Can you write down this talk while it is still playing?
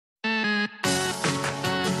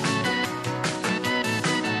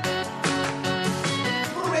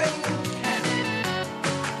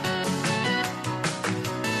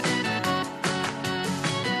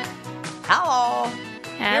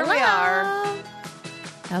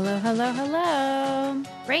Hello, hello, hello.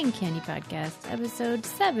 Brain Candy Podcast, episode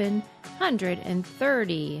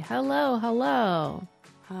 730. Hello, hello.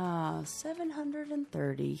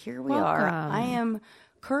 730. Here we Welcome. are. I am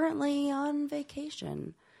currently on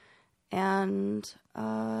vacation. And,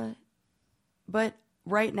 but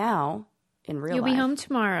right now, in real You'll life. be home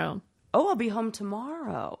tomorrow. Oh, I'll be home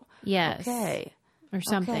tomorrow. Yes. Okay. Or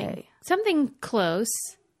something. Okay. Something close.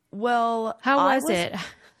 Well, How was it?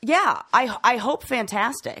 Yeah, I hope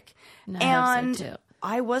fantastic. No, and I hope so too.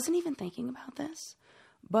 I wasn't even thinking about this,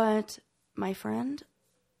 but my friend,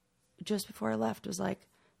 just before I left, was like,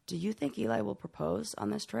 do you think Eli will propose on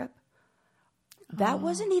this trip? That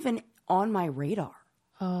wasn't even on my radar.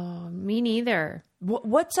 Oh, me neither.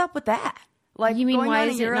 What's up with that? Like, You mean going why on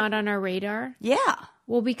to is it Europe? not on our radar? Yeah.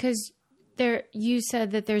 Well, because you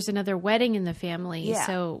said that there's another wedding in the family. Yeah.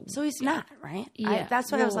 So he's not, right? Yeah.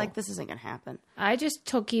 That's why I was Well, like, this isn't going to happen. I just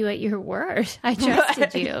took you at your word. I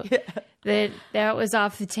trusted you. Yeah. That was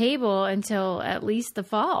off the table until at least the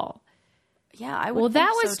fall. Yeah, I would Well, think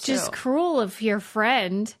that was so, just too. cruel of your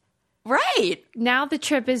friend. Right. Now the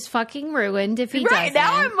trip is fucking ruined if he Right. doesn't.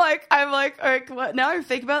 Now I'm like, all right, what? Now I'm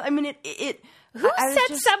thinking about it. I mean, Who I was set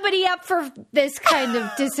just- somebody up for this kind of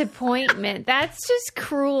disappointment? That's just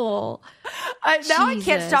cruel. I can't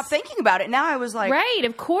Jesus. stop thinking about it. Now I was like, Right,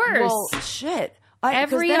 of course. well, shit.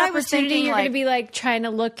 Every then opportunity I was thinking, you're like, going to be like trying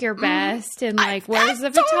to look your best and like, where's the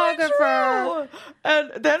that's totally photographer? true.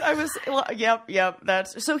 And then I was, yep.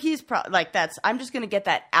 That's so he's probably like I'm just gonna get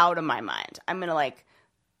that out of my mind. I'm gonna like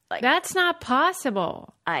That's not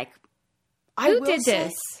possible. I Who will did say-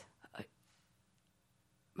 this?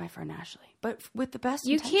 My friend Ashley, but with the best.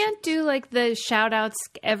 You intentions. can't do like the shout outs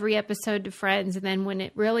every episode to friends and then when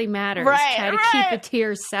it really matters, Right, try to right. keep it to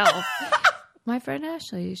yourself. My friend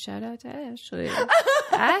Ashley, shout out to Ashley.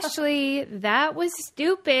 Ashley, that was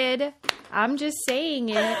stupid. I'm just saying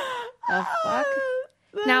it. The fuck?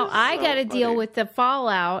 Now I got to deal with the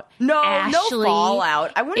fallout. no Ashley,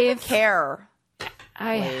 fallout. I wouldn't even if- care.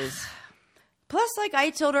 I Plus, like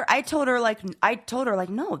I told her,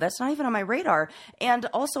 no, that's not even on my radar. And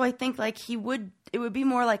also, I think like it would be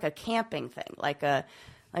more like a camping thing.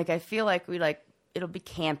 I feel like it'll be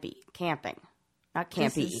camping, not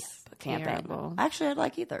campy, is but camping. terrible. Actually, I'd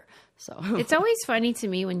like either. So It's always funny to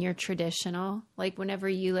me when you're traditional, like whenever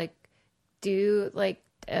you like do like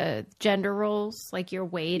gender roles, like you're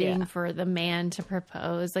waiting for the man to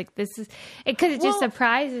propose. Like this is because it just Well,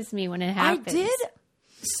 surprises me when it I happens. did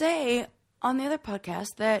say on the other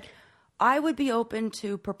podcast that I would be open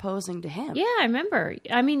to proposing to him. Yeah, I remember.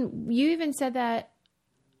 I mean, you even said that.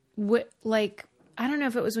 Like I don't know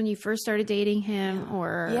if it was when you first started dating him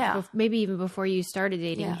or maybe even before you started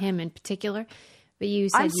dating him in particular. But you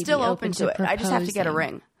said I'm you'd still be open to it. I just have to get a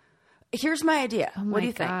proposing. ring. Here's my idea. Oh What do my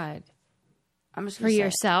you think? God. I'm just For gonna say it.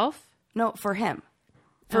 yourself? No, for him.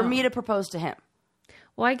 For me to propose to him.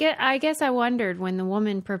 Well, I guess I wondered when the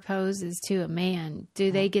woman proposes to a man,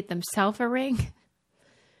 do they get themselves a ring?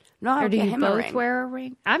 No, I Or would do get you him a both ring. wear a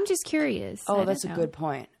ring? I'm just curious. Oh, I that's a don't know. good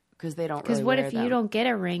point. Because they don't Because really what wear if them. you don't get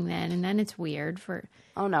a ring then, and then it's weird for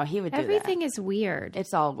Oh no, he would do everything that. is weird.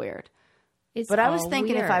 It's all weird. It's But I was all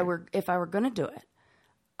thinking weird. if I were going to do it,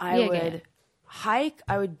 I Yeah, would yeah. hike.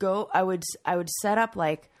 I would set up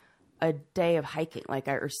like a day of hiking,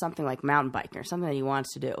 or something like mountain biking or something that he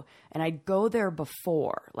wants to do, and I'd go there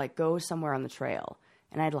before, like go somewhere on the trail,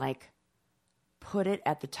 and I'd like put it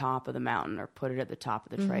at the top of the mountain or put it at the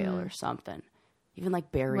top of the trail or something, even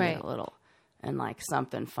like bury Right. it a little, and like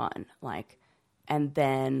something fun, and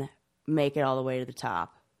then make it all the way to the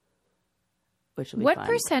top, which will be What fun.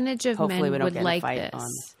 percentage of Hopefully we men don't would get in a like fight this? on-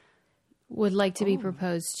 Would like to be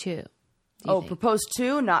proposed to? Do you think? Proposed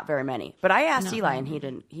to? Not very many. But I asked Eli, and he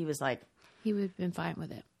didn't. He was like, He would have been fine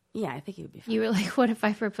with it. "Yeah, I think he would be fine." You were like, "What if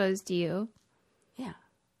I proposed to you?" Yeah,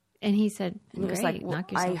 And he said, and he was "Great, like, well,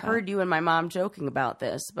 knock "I yourself heard out." you and my mom joking about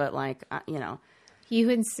this, but You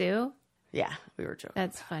and Sue. yeah, we were joking."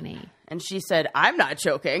 That's funny, And she said, "I'm not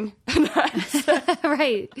joking."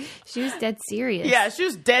 right? She was dead serious. Yeah, she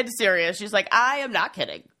was dead serious. She's like, "I am not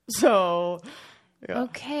kidding." So, yeah.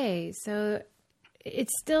 Okay, so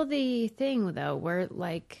it's still the thing though, where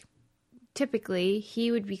like typically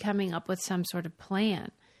he would be coming up with some sort of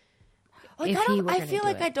plan. Like, if I he don't. were I gonna feel do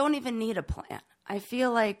like it. I don't even need a plan. I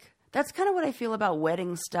feel like that's kind of what I feel about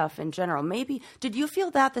wedding stuff in general. Maybe did you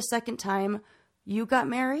feel that the second time you got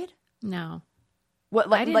married? No,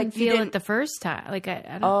 What I didn't like you feel didn't, it the first time. Like I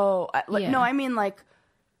don't. Oh, Yeah. no, I mean like,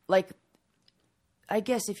 I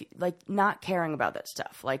guess if you like not caring about that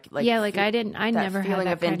stuff, like yeah, like fe- I didn't. I that never had feeling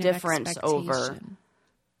that of kind indifference of over. expectation.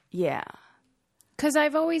 Yeah, Because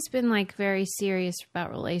I've always been like very serious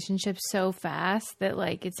about relationships so fast that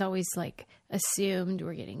like it's always like assumed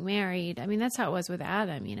we're getting married. I mean, that's how it was with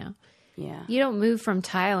Adam, you know. Yeah. You don't move from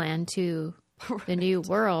Thailand to the new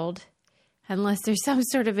world unless there's some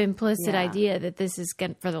sort of implicit idea that this is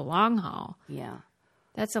for the long haul. Yeah.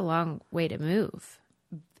 That's a long way to move.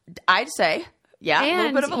 I'd say, yeah, and a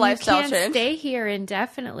little bit of a lifestyle you change. can't stay here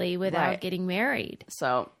indefinitely without getting married.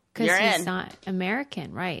 So because he's not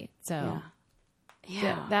American, right? So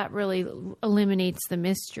that really eliminates the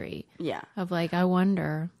mystery. Yeah. Of like, I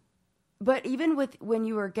wonder. But even when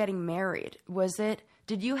you were getting married,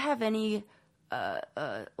 did you have any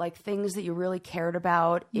like things that you really cared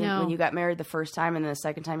about when you got married the first time, and then the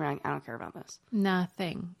second time you're like, I don't care about this?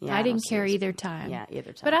 Nothing. Yeah, I didn't care either time. Yeah,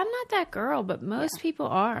 either time. But I'm not that girl, but most people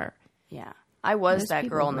are. Yeah. I was Most that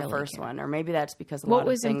people girl in the really first care. one, or maybe that's because What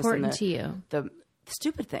was important to you? The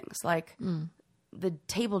stupid things like the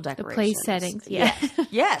table decorations. The place settings. Yeah.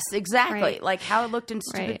 Yes, exactly. Right. Like how it looked in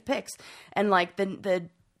stupid pics, and like the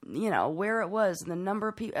where it was, and the number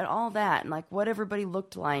of people, and all that, and like what everybody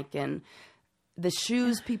looked like, and the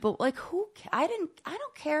shoes people like. I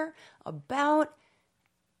don't care about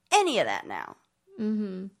any of that now.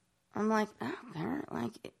 Mm-hmm. I'm like, I don't care.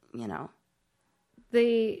 Like,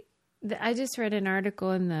 I just read an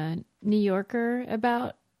article in the New Yorker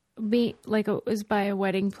about like it was by a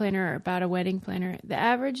wedding planner, or about a wedding planner. The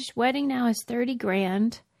average wedding now is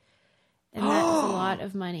 $30,000, and that's a lot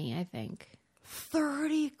of money, I think.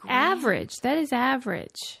 30 grand. Average. That is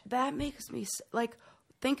average. That makes me like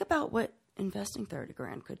think about what investing 30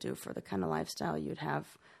 grand could do for the kind of lifestyle you'd have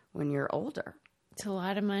when you're older. It's a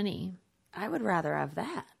lot of money. I would rather have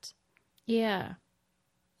that. Yeah.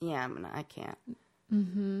 Yeah, I can't.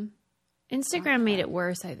 Mm-hmm. Instagram made it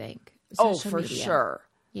worse, I think. For sure.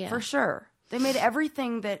 Yeah. For sure. They made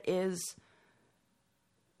everything that is...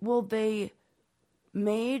 Well, they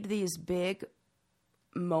made these big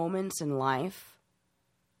moments in life,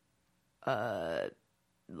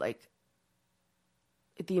 like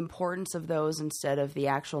the importance of those instead of the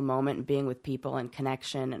actual moment and being with people and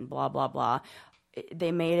connection and blah, blah, blah.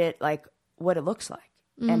 They made it like what it looks like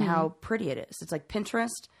and how pretty it is. It's like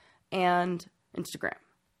Pinterest and Instagram.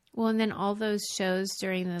 Well, and then all those shows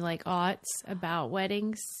during the like aughts about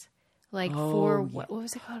weddings, like what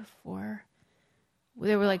was it called?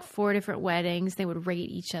 There were like 4 different weddings. They would rate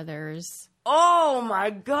each other's. Oh my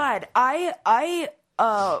God. I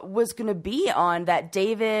was going to be on that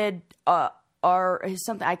David,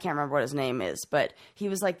 something, I can't remember what his name is, but he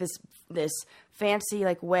was like this fancy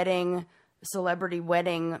like celebrity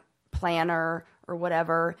wedding planner or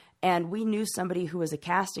whatever. And we knew somebody who was a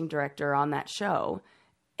casting director on that show,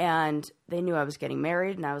 and they knew I was getting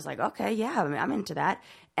married, and I was like, okay, yeah, I'm into that.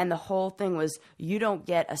 And the whole thing was, you don't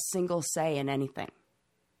get a single say in anything.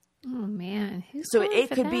 Oh man. So it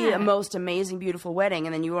could be a most amazing, beautiful wedding,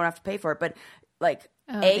 and then you won't have to pay for it. But like,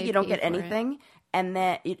 you don't get anything, and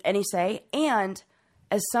then any say. And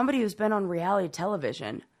as somebody who's been on reality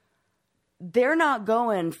television, they're not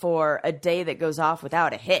going for a day that goes off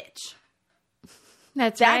without a hitch.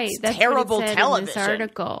 That's right. That's terrible what it said television. In this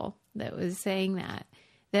article that was saying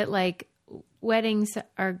that like weddings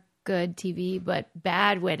are good TV, but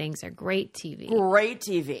bad weddings are great TV. Great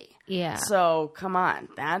TV. Yeah. So come on,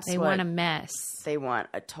 they want a mess. They want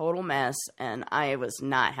a total mess, and I was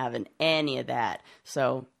not having any of that.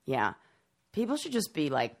 So yeah, people should just be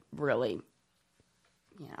like really,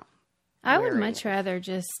 I would much rather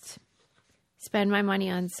just spend my money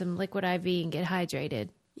on some liquid IV and get hydrated.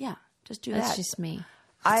 Yeah, just do That's that. just me.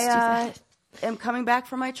 I am coming back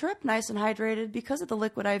from my trip nice and hydrated because of the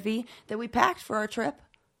liquid IV that we packed for our trip.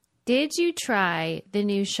 Did you try the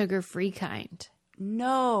new sugar-free kind?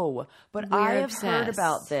 No, but I have heard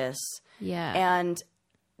about this. Yeah. And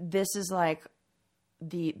this is like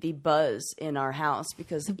the buzz in our house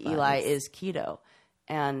because Eli is keto.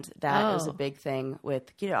 And that is a big thing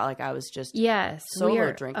with keto. Like I was just we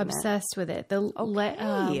are drinking obsessed with it. The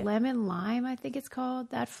lemon lime, I think it's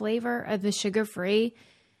called, that flavor of the sugar-free.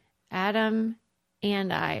 Adam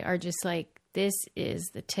and I are just like, this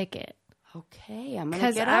is the ticket. Okay, I'm going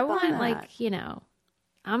to get up on that. Like,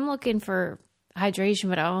 I'm looking for hydration,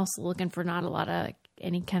 but I'm also looking for not a lot of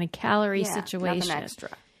any kind of calorie situation. Nothing extra.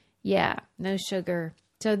 Yeah, no sugar.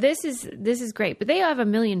 So this is great, but they have a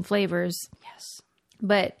million flavors. Yes.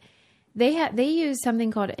 But they use something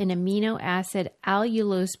called an amino acid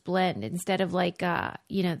allulose blend instead of like the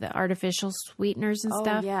artificial sweeteners and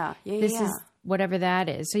stuff. Yeah. This is whatever that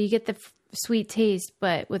is. So you get the sweet taste,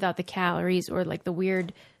 but without the calories or like the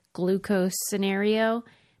weird glucose scenario.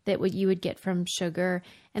 that what you would get from sugar.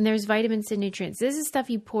 And there's vitamins and nutrients. This is stuff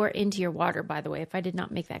you pour into your water, by the way, if I did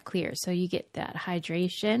not make that clear. So you get that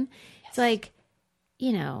hydration. Yes. It's like,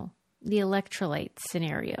 you know, the electrolyte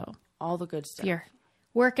scenario. All the good stuff. If you're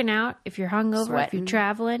working out, if you're hungover, Sweating. if you're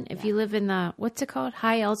traveling, if you live in the, what's it called?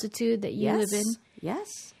 High altitude that you live in.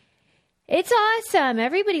 Yes. It's awesome.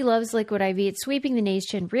 Everybody loves Liquid IV. It's sweeping the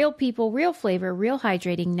nation. Real people, real flavor, real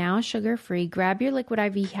hydrating. Now sugar-free. Grab your Liquid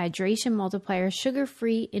IV hydration multiplier,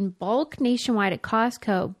 sugar-free in bulk nationwide at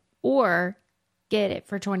Costco, or get it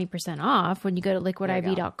for 20% off when you go to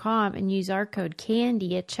liquidiv.com and use our code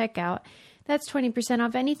CANDY at checkout. That's 20%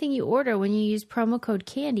 off anything you order when you use promo code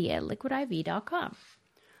CANDY at liquidiv.com.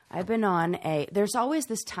 I've been on there's always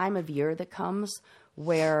this time of year that comes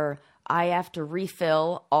where I have to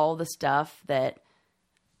refill all the stuff that,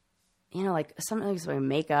 you know, like sometimes when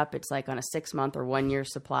makeup, it's like on a 6-month or 1 year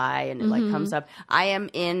supply and it like comes up. I am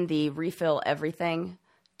in the refill everything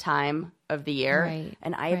time of the year. Right,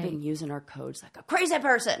 and I have been using our codes like a crazy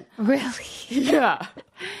person. Really? Yeah.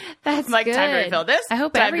 That's like, good. time to refill this. I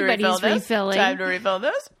hope time everybody's refilling. Time to refill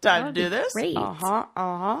this. Time to do this. Great.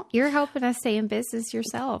 You're helping us stay in business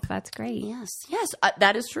yourself. That's great. Yes.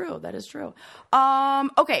 That is true. That is true.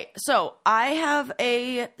 Okay, so I have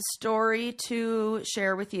a story to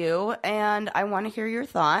share with you, and I want to hear your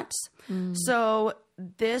thoughts. So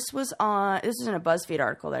this is in a BuzzFeed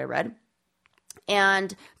article that I read.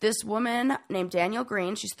 And this woman named Danielle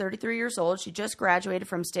Green, she's 33 years old. She just graduated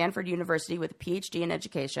from Stanford University with a PhD in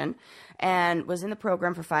education and was in the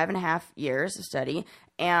program for 5.5 years of study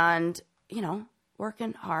and, you know,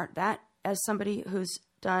 working hard. That, as somebody who's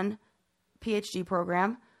done PhD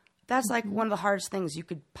program, that's like one of the hardest things you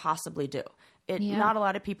could possibly do. Not a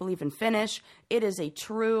lot of people even finish. It is a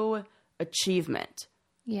true achievement.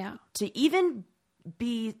 Yeah. To even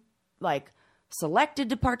be like selected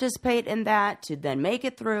to participate in that, to then make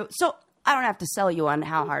it through. So I don't have to sell you on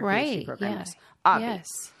how hard PhD program is. Yes.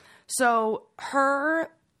 So her,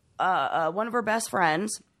 one of her best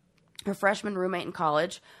friends, her freshman roommate in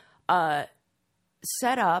college,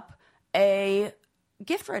 set up a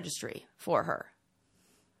gift registry for her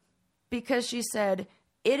because she said,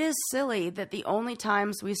 it is silly that the only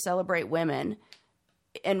times we celebrate women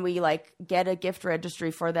and we like get a gift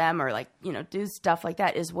registry for them or like, you know, do stuff like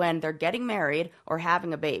that is when they're getting married or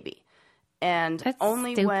having a baby. And that's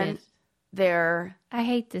only stupid. When they're... I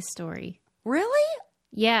hate this story. Really?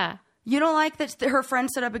 Yeah. You don't like that her friend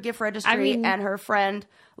set up a gift registry and her friend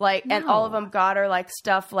like, and all of them got her like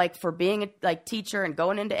stuff like for being a like teacher and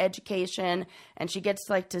going into education. And she gets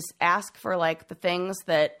like to ask for like the things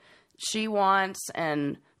that she wants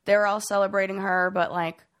and they're all celebrating her, but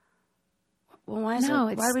like, well, why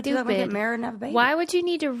would we do that when we get married and have a baby? Why would you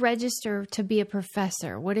need to register to be a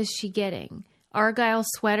professor? What is she getting? Argyle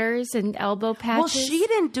sweaters and elbow patches? Well, she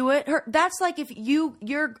didn't do it. That's like if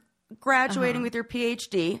you're graduating with your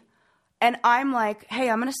PhD and I'm like, hey,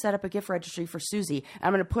 I'm going to set up a gift registry for Susie.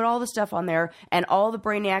 I'm going to put all the stuff on there and all the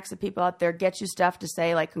brainiacs that people out there get you stuff to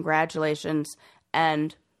say like congratulations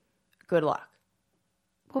and good luck.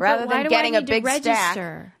 Well, rather than getting a big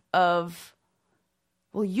stack of,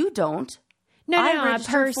 well, you don't. No, a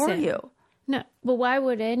person for you. No, but why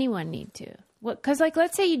would anyone need to? Because, like,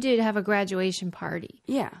 let's say you did have a graduation party.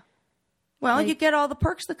 Yeah. Well, you get all the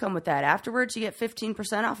perks that come with that. Afterwards, you get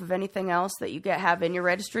 15% off of anything else that you have in your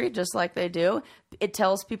registry, just like they do. It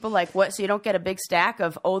tells people, like, what, so you don't get a big stack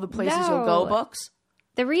of, the places you'll go books.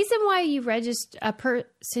 The reason why a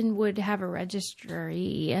person would have a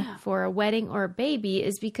registry for a wedding or a baby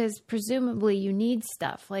is because presumably you need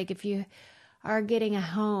stuff. Like, if you are getting a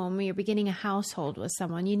home, you're beginning a household with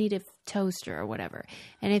someone, you need a toaster or whatever.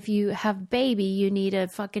 And if you have baby, you need a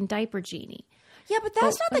fucking diaper genie. Yeah, but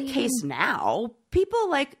that's not the case now.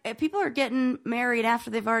 People are getting married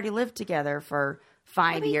after they've already lived together for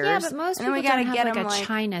 5 years. Yeah, but most people don't have like a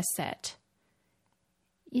china set.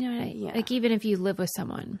 You know what I mean? Like even if you live with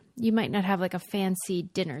someone, you might not have like a fancy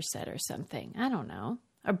dinner set or something. I don't know.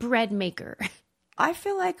 A bread maker. I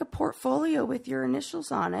feel like a portfolio with your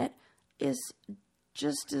initials on it is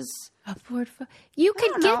just as a portfolio. You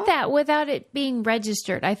could get that without it being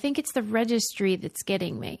registered. I think it's the registry that's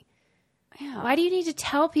getting me. Yeah. Why do you need to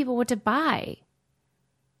tell people what to buy?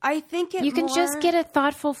 I think you can just get a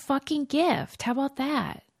thoughtful fucking gift. How about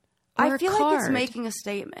that? Or I feel like it's making a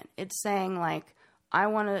statement. It's saying like, I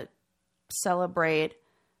want to celebrate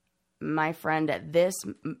my friend at this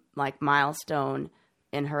like milestone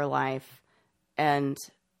in her life, but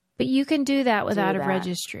you can do that without a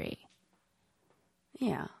registry.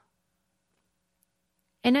 Yeah.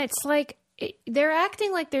 And it's like, they're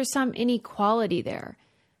acting like there's some inequality there.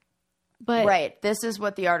 But right. This is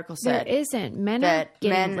what the article said. there isn't. Men are That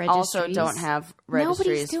getting men also registries. don't have Nobody's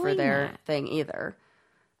registries for doing their that. thing either.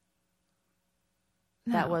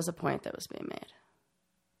 No. That was a point that was being made.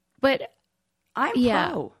 But I'm Yeah.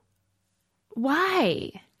 pro.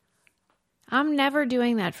 why? I'm never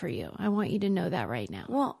doing that for you. I want you to know that right now.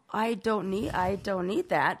 Well, I don't need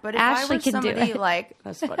that. But if Ashley I were can do somebody it. like,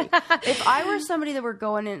 that's funny. If I were somebody that were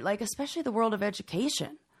going in, like, especially the world of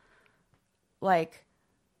education, like,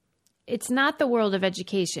 It's not the world of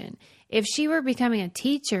education. If she were becoming a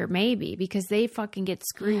teacher, maybe, because they fucking get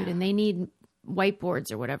screwed and they need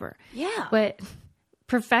whiteboards or whatever. yeah. But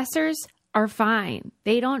professors are fine.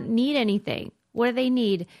 They don't need anything. What do they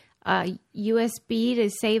need? A USB to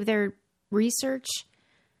save their research?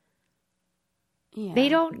 Yeah. They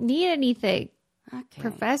don't need anything. Okay.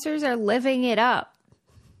 Professors are living it up.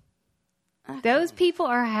 Okay. Those people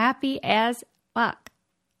are happy as fuck.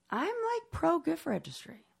 I'm like pro gift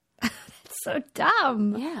registry. It's so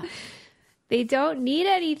dumb. Yeah. They don't need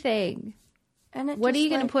anything. And it What are just, you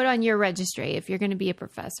going to like, put on your registry if you're going to be a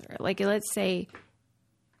professor? Like, let's say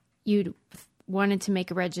you wanted to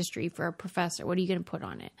make a registry for a professor. What are you going to put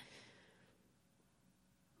on it?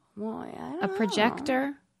 Well, I don't A know.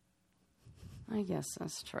 projector? I guess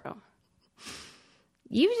that's true.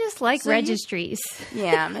 You just like So you- registries.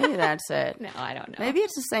 Yeah, maybe that's it. No, I don't know. Maybe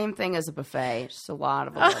it's the same thing as a buffet, just a lot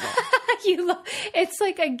of a little. It's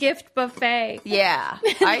like a gift buffet. Yeah,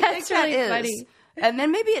 I think That's that really is. funny. And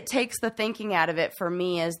then maybe it takes the thinking out of it for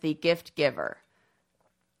me as the gift giver.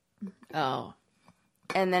 Oh.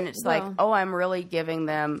 And then it's Well- like, oh, I'm really giving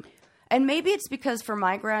them. And maybe it's because for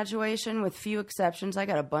my graduation, with few exceptions, I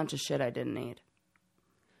got a bunch of shit I didn't need.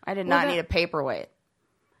 I did not that- need a paperweight.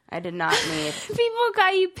 I did not need. People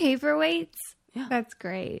got you paperweights? Yeah. That's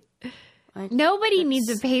great. Like, Nobody needs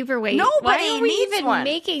a paperweight. Why Nobody are we needs even one.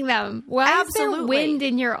 making them? Why is there Absolutely. wind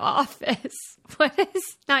in your office? What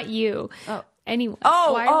is not you? Oh. Anyone?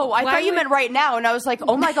 Oh, Why- I why thought you would- meant right now, and I was like,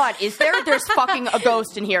 oh my god, is there? There's fucking a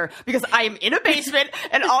ghost in here because I am in a basement,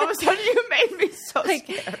 and all of a sudden you made me so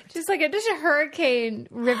scared. just like just a hurricane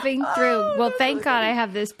ripping through. Well, thank God I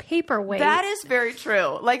have this paperweight. That is very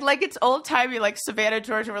true. Like it's old timey, like Savannah,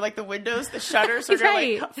 Georgia, where like the windows, the shutters are gonna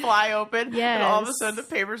Right. like fly open, and all of a Yes. sudden the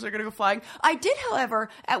papers are gonna go flying. I did, however,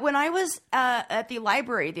 when I was at the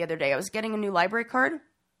library the other day, I was getting a new library card,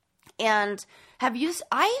 and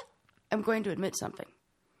I am going to admit something.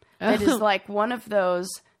 It is like one of those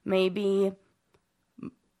maybe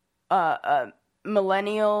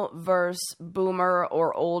millennial versus boomer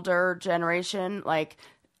or older generation. Like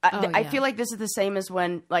I yeah. feel like this is the same as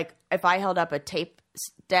when, like, if I held up a tape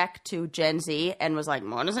deck to Gen Z and was like,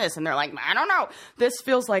 what is this? And they're like, I don't know. This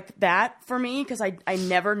feels like that for me because I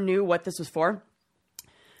never knew what this was for.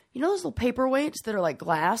 You know those little paperweights that are like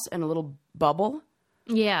glass and a little bubble?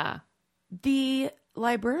 yeah. The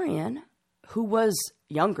librarian, who was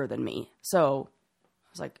younger than me, so I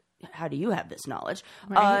was like, how do you have this knowledge?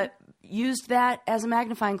 Right. Used that as a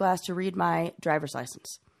magnifying glass to read my driver's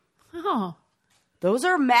license. Oh, Those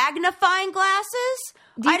are magnifying glasses?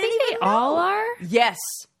 do you I didn't think even they all know. are? Yes,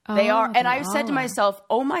 they Oh, are. And they I said to all are. myself,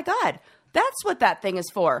 oh my God, that's what that thing is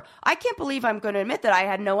for. I can't believe I'm going to admit that I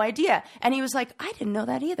had no idea. And he was like, I didn't know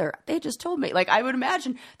that either. They just told me. Like, I would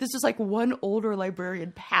imagine this is like one older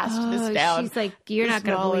librarian passed this down. She's like, you're this not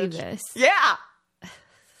going to believe knowledge. this. Yeah.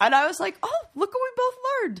 And I was like, oh, look what we both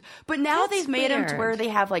learned. But now That's they've made them to weird. where they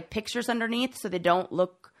have like pictures underneath so they don't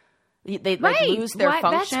look, they like Right. lose their Why-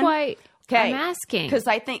 function. That's why I'm asking. Because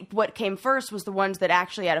I think what came first was the ones that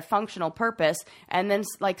actually had a functional purpose. And then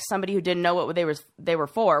like somebody who didn't know what they were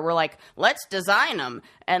for were like, let's design them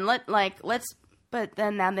and but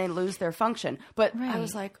then now they lose their function. But I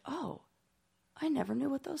was Right. like, oh, I never knew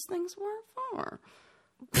what those things were for.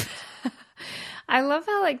 I love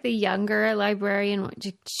how like the younger librarian,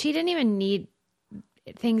 she didn't even need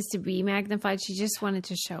things to be magnified. She just wanted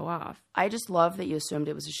to show off. I just love that you assumed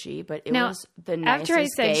it was a she, but it Now, was the nicest after I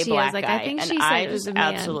said gay she, I was black like, I guy, think and she said I it was just a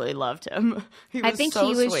man. absolutely loved him. I think so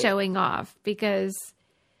he was sweet. showing off because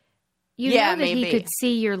you Yeah, know that maybe. he could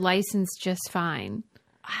see your license just fine.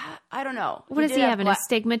 I don't know. What does he have? An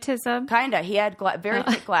astigmatism? Kinda. He had very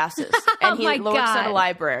thick glasses, and he my looks at a God.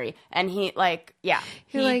 library, and he like, yeah,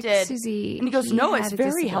 You're he like, did. Susie, and he goes, he no, had it's a very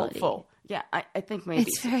disability. helpful. Yeah, I think maybe.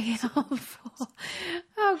 It's very helpful.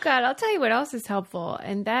 Oh God, I'll tell you what else is helpful,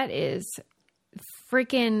 and that is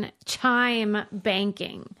freaking Chime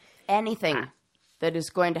banking. Anything that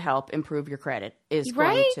is going to help improve your credit is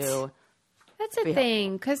Right? going to. That's a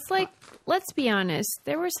thing, because like, let's be honest,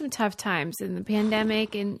 there were some tough times in the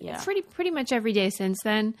pandemic, and Yeah. pretty much every day since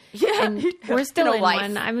then. Yeah, and yeah, we're still in a in life.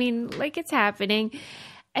 one. I mean, like it's happening,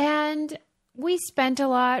 and we spent a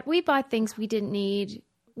lot. We bought things we didn't need.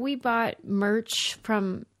 We bought merch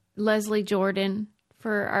from Leslie Jordan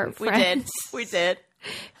for our friends. We did.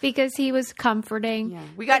 Because he was comforting. Yeah.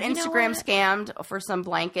 We got Instagram scammed for some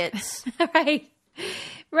blankets.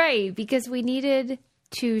 Right. Because we needed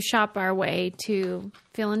to shop our way to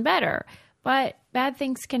feeling better. But bad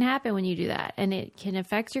things can happen when you do that, and it can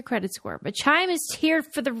affect your credit score. But Chime is here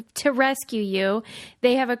to rescue you.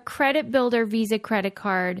 They have a credit builder Visa credit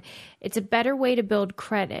card. It's a better way to build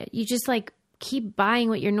credit. You just keep buying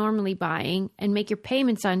what you're normally buying and make your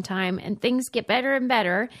payments on time, and things get better and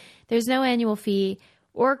better. There's no annual fee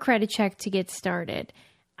or credit check to get started.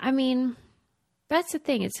 I mean, that's the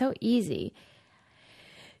thing. It's so easy.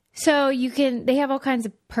 So they have all kinds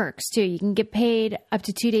of perks too. You can get paid up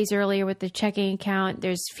to 2 days earlier with the checking account.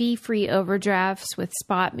 There's fee-free overdrafts with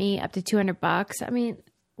SpotMe up to $200. I mean,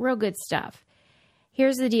 real good stuff.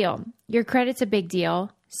 Here's the deal. Your credit's a big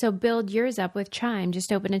deal. So build yours up with Chime.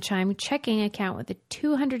 Just open a Chime checking account with a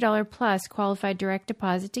 $200 plus qualified direct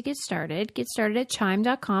deposit to get started. Get started at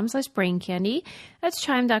chime.com/braincandy. That's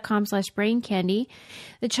chime.com/braincandy.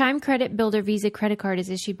 The Chime Credit Builder Visa credit card is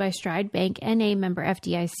issued by Stride Bank, N.A. member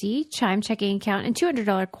FDIC. Chime checking account and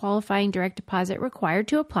 $200 qualifying direct deposit required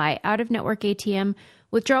to apply. Out-of-network ATM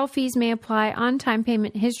withdrawal fees may apply. On-time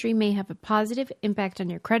payment history may have a positive impact on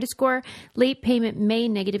your credit score. Late payment may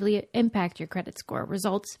negatively impact your credit score.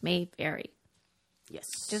 Results may vary. Yes.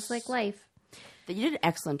 Just like life. You did an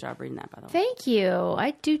excellent job reading that, by the way. Thank you.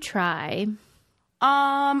 I do try.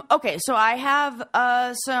 Okay, so I have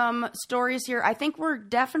some stories here. I think we're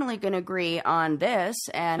definitely going to agree on this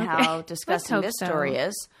and how disgusting this story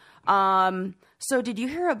is. So did you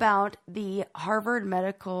hear about the Harvard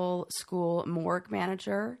Medical School morgue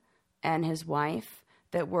manager and his wife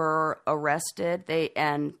that were arrested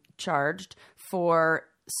and charged for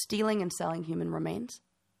stealing and selling human remains?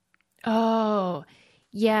 Oh,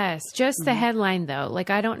 yes. Just the headline though.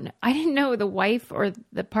 I didn't know the wife or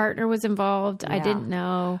the partner was involved. Yeah. I didn't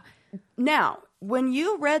know. Now, when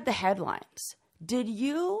you read the headlines, did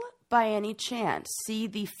you by any chance see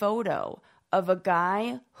the photo of a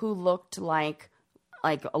guy who looked like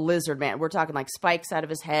a lizard man? We're talking spikes out of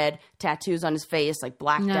his head, tattoos on his face,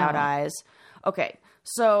 blacked out eyes. Okay,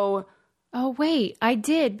 so... Oh, wait, I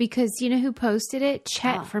did, because you know who posted it?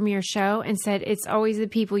 Chet from your show, and said it's always the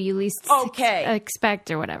people you least expect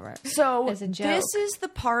or whatever. So this is the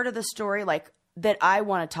part of the story that I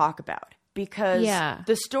want to talk about. Because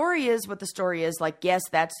the story is what the story is. Yes,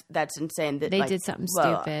 that's insane. That they did something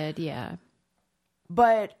stupid, yeah.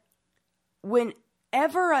 But when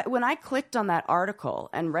I clicked on that article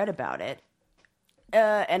and read about it,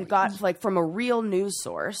 and got from a real news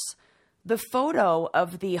source, the photo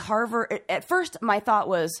of the Harvard. At first, my thought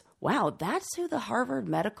was, "Wow, that's who the Harvard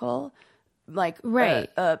Medical, what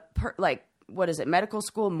is it? Medical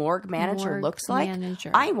school morgue manager looks like."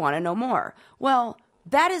 I want to know more. Well,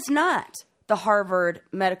 that is not the Harvard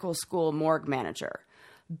Medical School morgue manager.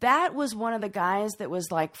 That was one of the guys that was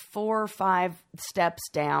 4 or 5 steps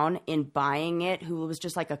down in buying it, who was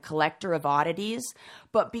just a collector of oddities.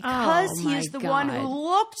 But because he's the one who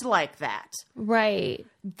looked like that. Right.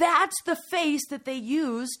 That's the face that they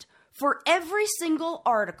used for every single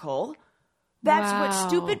article. That's what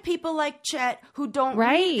stupid people like Chet, who don't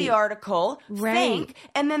read the article, think.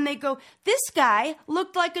 And then they go, this guy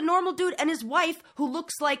looked like a normal dude, and his wife, who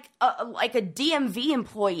looks like a DMV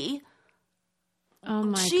employee. Oh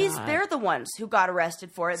my God. They're the ones who got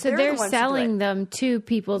arrested for it. So they're selling them to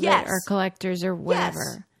people that are collectors or whatever.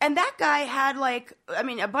 Yes. And that guy had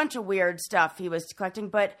a bunch of weird stuff he was collecting,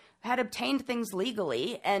 but had obtained things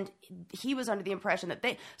legally, and he was under the impression that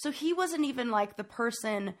so he wasn't even the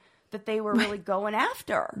person that they were really going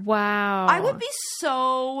after. Wow. I would be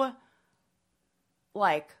so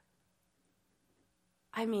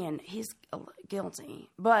he's guilty,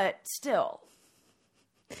 but still.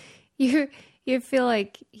 You feel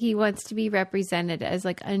like he wants to be represented as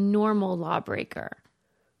a normal lawbreaker.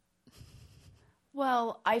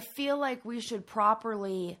 Well, I feel like we should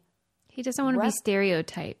properly... He doesn't want to be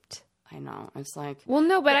stereotyped. I know. It's Well,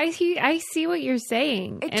 no, but I see what you're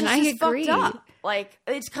saying, and I agree. Fucked up.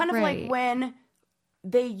 It's kind of like when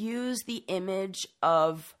they use the image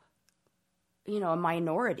of... a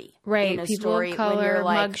minority. Right. In a People story of color,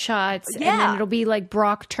 mugshots, and then it'll be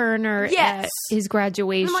Brock Turner at his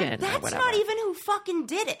graduation. That's not even who fucking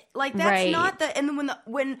did it. That's not the. And then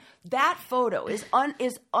when that photo is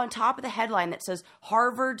on top of the headline that says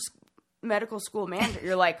Harvard's medical school manager,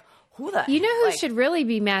 you're like, who the? You know who should really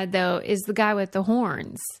be mad though is the guy with the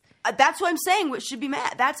horns. That's what I'm saying. What should be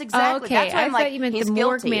mad? That's exactly. Okay, that's what I'm thought you meant the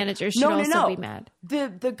morgue manager should also be mad.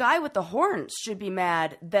 The guy with the horns should be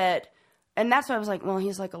mad that. And that's why I was like, well,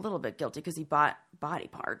 he's like a little bit guilty because he bought body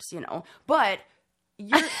parts, But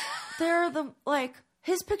they're like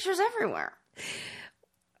his pictures everywhere.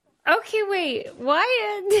 Okay, wait.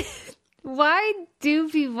 Why do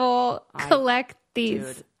people collect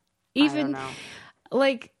these? Dude, Even I don't know.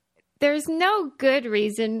 like, there's no good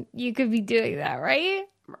reason you could be doing that, right?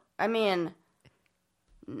 I mean,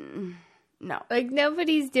 no. Like,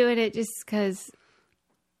 nobody's doing it just because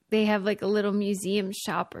they have like a little museum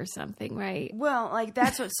shop or something, right? Well, like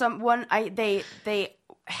that's what they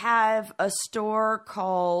have a store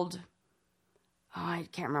called. Oh, I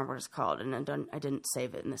can't remember what it's called, and I didn't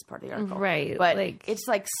save it in this part of the article. Right, but like, it's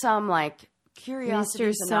like some like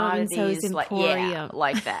curiosities and oddities, like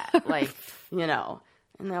like that, like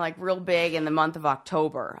and they're like real big in the month of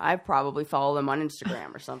October. I probably follow them on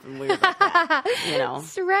Instagram or something weird like that.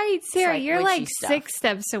 That's right, Sarah. like you're witchy like stuff. 6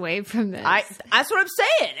 steps away from this. That's what I'm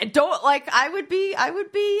saying. And don't like. I would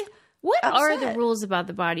be. What upset. are the rules about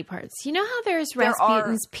the body parts? You know how there's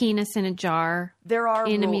Rasputin's penis in a jar? There are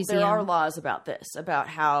in a museum. There are laws about this, about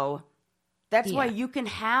how. That's why you can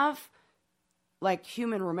have like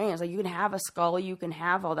human remains, like you can have a skull, you can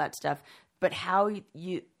have all that stuff, but how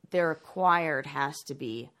they're acquired has to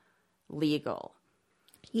be legal.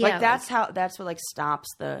 Yeah, like that's what like stops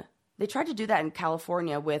the. They tried to do that in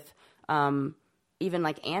California with even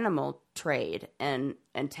like animal trade and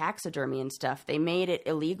taxidermy and stuff. They made it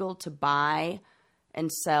illegal to buy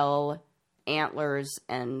and sell antlers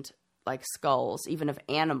and like skulls, even of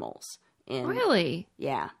animals. Really?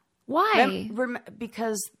 Yeah. Why?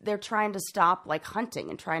 Because they're trying to stop like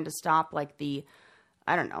hunting and trying to stop like the,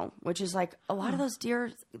 I don't know, which is like a lot of those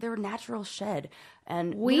deer, they're natural shed.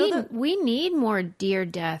 And we need more deer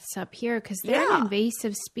deaths up here because they're an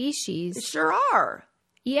invasive species. They sure are.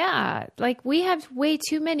 Yeah, like we have way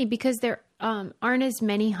too many because there aren't as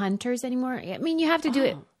many hunters anymore. I mean, you have to do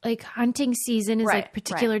it like hunting season is like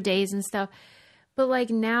particular days and stuff. But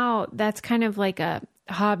like now that's kind of like a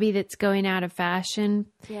hobby that's going out of fashion.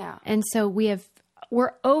 Yeah. And so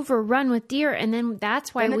we're overrun with deer, and then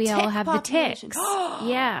that's why we all have the ticks.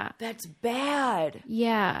 Yeah. That's bad.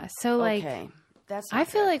 Yeah. So like I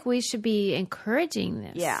feel like we should be encouraging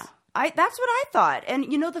this. Yeah. That's what I thought. And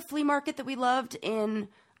the flea market that we loved in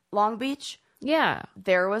Long Beach? Yeah.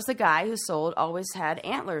 There was the guy who always had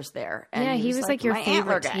antlers there. And he was like your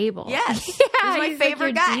favorite table. Yes. Yeah, he was my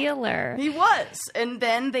favorite like your guy. Dealer. He was. And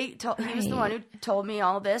then he was the one who told me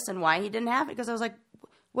all this and why he didn't have it. Because I was like,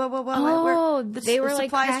 whoa. Oh, they were like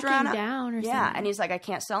cracking down or something. Yeah. And he's like, I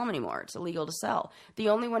can't sell them anymore. It's illegal to sell. The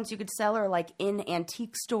only ones you could sell are like in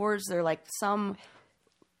antique stores. They're like some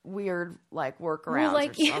weird like workarounds. Well,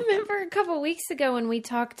 like you remember a couple of weeks ago when we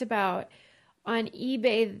talked about on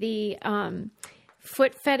eBay the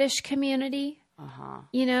foot fetish community. Oh,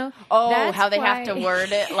 how they have to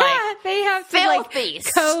word it like they have filthy, to like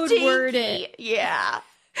code stinky. word it. Yeah.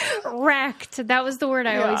 Wrecked. That was the word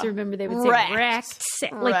I always remember. They would say wrecked.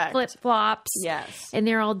 Like flip flops. Yes. And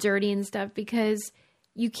they're all dirty and stuff because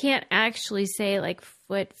you can't actually say like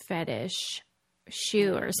foot fetish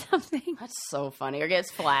shoe or something. That's so funny. Or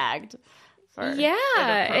gets flagged.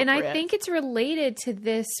 And I think it's related to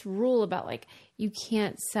this rule about like you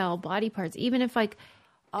can't sell body parts, even if like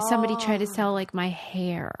somebody tried to sell like my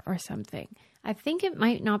hair or something. I think it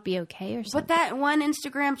might not be okay or something. But that one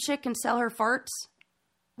Instagram chick can sell her farts.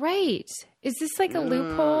 Right. Is this like a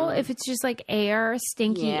loophole? If it's just like air,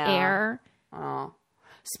 stinky air. Oh.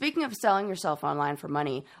 Speaking of selling yourself online for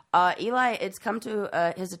money, Eli, it's come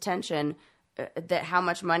to his attention that how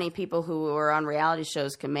much money people who are on reality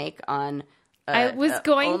shows can make on I was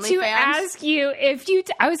going to OnlyFans. ask you if you...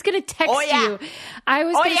 I was going to text you. I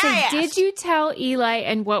was going to say, did you tell Eli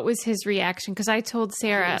and what was his reaction? Because I told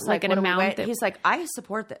Sarah like an amount that... He's like, I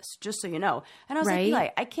support this, just so you know. And I was like, Eli,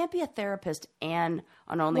 I can't be a therapist and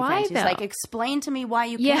on OnlyFans. Why, He's like, explain to me why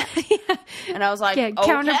you can't. Yeah. And I was like, okay.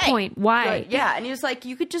 Counterpoint. Why? Good. Yeah. And he was like,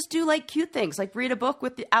 you could just do like cute things, like read a book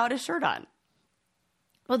without a shirt on.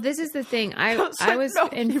 Well, this is the thing. I was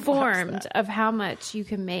informed of how much you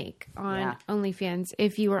can make on OnlyFans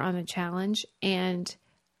if you were on the challenge. And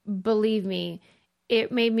believe me, it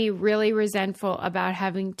made me really resentful about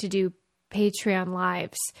having to do Patreon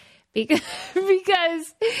lives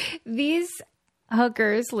because these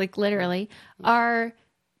hookers, like literally, are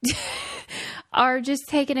just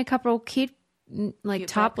taking a couple cute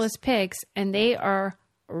topless pics and they are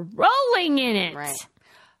rolling in it. Right.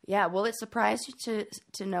 Yeah, will it surprise you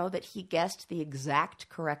to know that he guessed the exact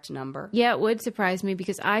correct number? Yeah, it would surprise me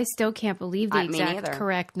because I still can't believe the exact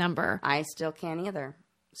correct number. I still can't either.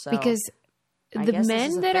 So because the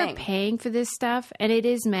men that are paying for this stuff, and it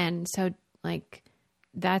is men, so like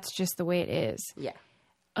that's just the way it is. Yeah.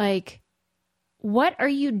 Like what are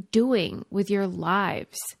you doing with your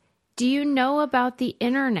lives? Do you know about the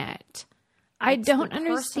internet? I don't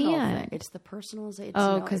understand. It's the personalization.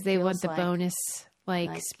 Oh, because they want the bonus,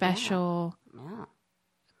 special. Yeah.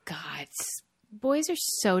 God, boys are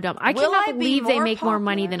so dumb. I cannot believe they make more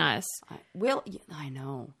money than us. I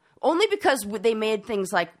know. Only because they made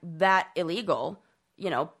things like that illegal,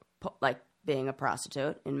 like being a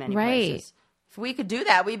prostitute in many places. If we could do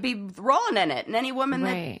that, we'd be rolling in it. And any woman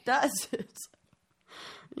that does it,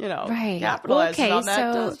 capitalizes on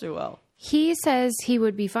that does do well. He says he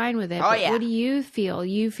would be fine with it. What do you feel?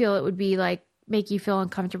 You feel it would be like make you feel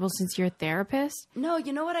uncomfortable since you're a therapist? No,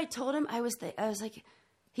 you know what I told him? I was like,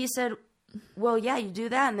 he said, well, yeah, you do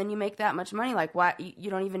that and then you make that much money. Like, why?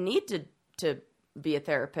 You don't even need to be a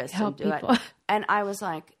therapist help and do people. that. And I was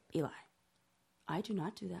like, Eli, I do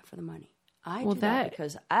not do that for the money. I do that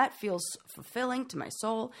because that feels fulfilling to my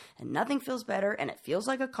soul and nothing feels better and it feels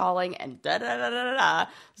like a calling and da-da-da-da-da-da.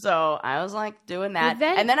 So I was like doing that.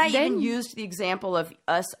 And then I even used the example of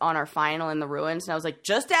us on our final in the ruins. And I was like,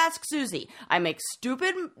 just ask Susie. I make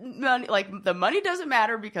stupid money. Like the money doesn't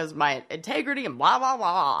matter because my integrity and blah, blah,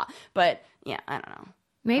 blah. But yeah, I don't know.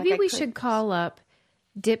 Maybe we should call up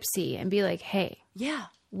Dipsy and be like, hey. Yeah.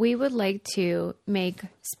 We would like to make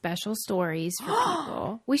special stories for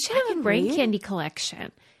people. We should have a brain candy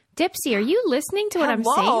collection. Dipsy, are you listening to what I'm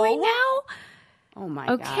saying right now? Oh, my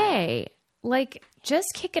God. Okay. Just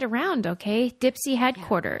kick it around, okay? Dipsy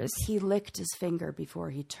headquarters. Yeah. He licked his finger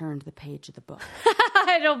before he turned the page of the book.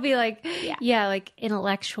 It'll be like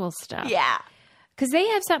intellectual stuff. Yeah. Because they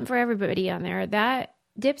have something for everybody on there. That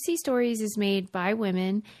Dipsy Stories is made by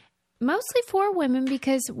women. Mostly for women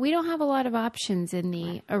because we don't have a lot of options in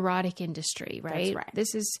the erotic industry, right? That's right.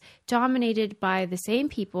 This is dominated by the same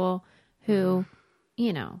people who,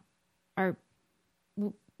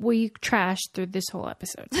 we trashed through this whole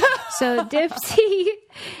episode. So Dipsy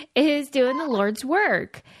is doing the Lord's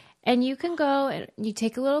work. And you can go and you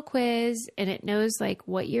take a little quiz and it knows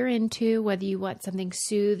what you're into, whether you want something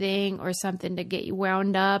soothing or something to get you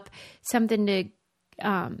wound up, something to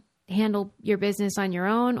handle your business on your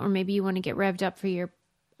own, or maybe you want to get revved up for your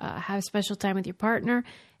have special time with your partner,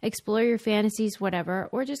 explore your fantasies, whatever,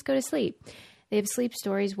 or just go to sleep. They have sleep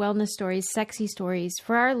stories, wellness stories, sexy stories.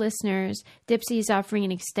 For our listeners, Dipsy is offering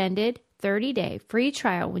an extended 30-day free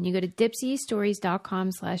trial when you go to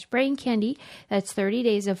dipsystories.com/braincandy. That's 30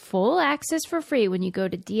 days of full access for free when you go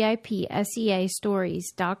to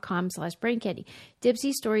dipseastories.com/braincandy.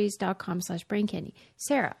 dipsystories.com/braincandy.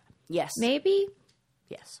 Sarah. Yes. Maybe...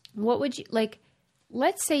 Yes. What would you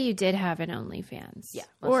let's say you did have an OnlyFans. Yeah.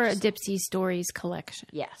 Or a Dipsy Stories collection.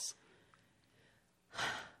 Yes.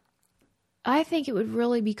 I think it would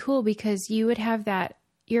really be cool because you would have that,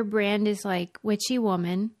 your brand is like witchy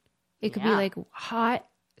woman. It could be like hot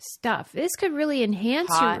stuff. This could really enhance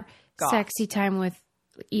your sexy time with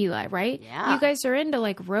Eli, right? Yeah. You guys are into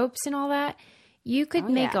ropes and all that. You could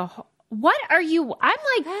make what are you? I'm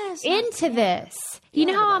into this. You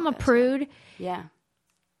know how I'm a prude? Yeah.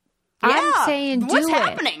 I'm saying do what's it.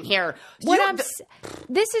 happening here?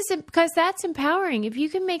 This is because that's empowering. If you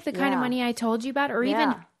can make the kind of money I told you about, or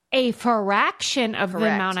even a fraction of the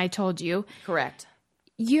amount I told you. Correct.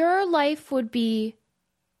 Your life would be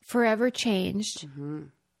forever changed. Mm-hmm.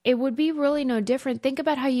 It would be really no different. Think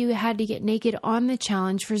about how you had to get naked on the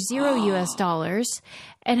challenge for $0 US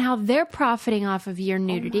and how they're profiting off of your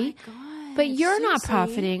nudity. Oh my God, but you're Susie. not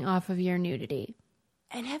profiting off of your nudity.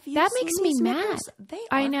 And have you that seen makes me these mad. nipples? They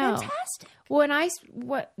are I know. fantastic. When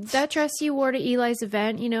that dress you wore to Eli's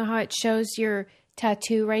event, you know how it shows your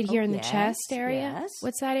tattoo right here in the chest area? Yes.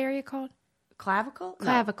 What's that area called? Clavicle?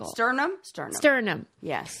 Clavicle. No. Sternum.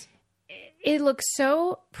 Yes. It looks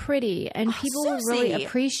so pretty, and people will really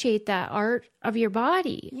appreciate that art of your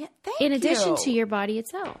body. Yeah, in addition to your body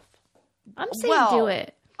itself. I'm saying do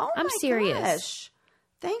it. I'm serious. Gosh.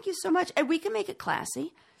 Thank you so much. And we can make it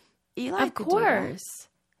classy. Eli of course.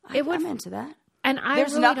 I'm into that. And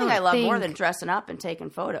there's nothing I love more than dressing up and taking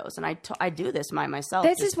photos. And I do this by myself.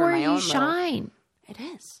 This is where you shine. It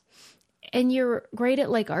is. And you're great at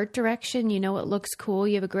art direction. You know, it looks cool.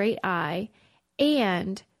 You have a great eye.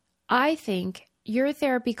 And I think your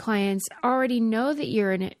therapy clients already know that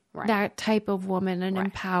you're that type of woman, an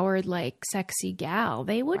empowered, sexy gal.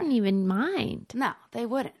 They wouldn't even mind. No, they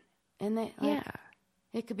wouldn't. And they,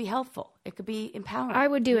 it could be helpful. It could be empowering. I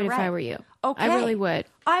would do it if I were you. Okay. I really would.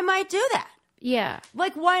 I might do that. Yeah.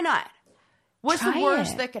 why not? What's the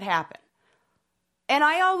worst that could happen? And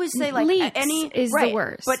I always say leaks is the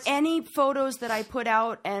worst. But any photos that I put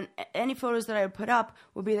out and any photos that I would put up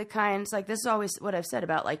would be the kinds this is always what I've said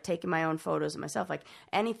about taking my own photos of myself.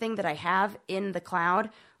 Anything that I have in the cloud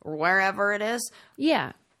or wherever it is,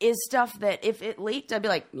 Yeah. is stuff that if it leaked, I'd be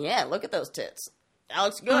like, yeah, look at those tits. That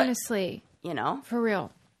looks good. Honestly. You know? For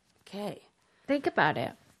real. Okay. Think about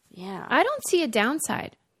it. Yeah. I don't see a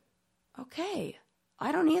downside. Okay.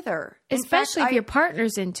 I don't either. Especially if your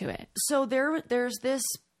partner's into it. So there's this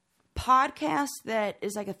podcast that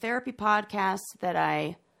is like a therapy podcast that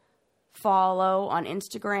I follow on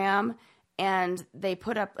Instagram, and they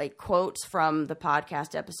put up like quotes from the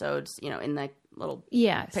podcast episodes, you know, in like little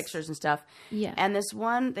pictures and stuff. Yeah. And this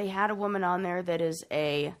one, they had a woman on there that is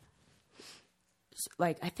I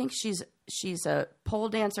think she's a pole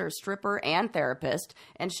dancer, stripper, and therapist.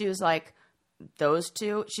 And she was like, those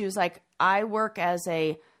two, she was like, I work as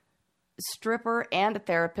a stripper and a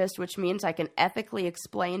therapist, which means I can ethically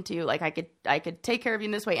explain to you, like I could take care of you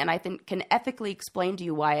in this way, and I can ethically explain to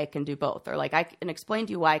you why I can do both, or like I can explain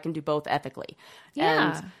to you why I can do both ethically.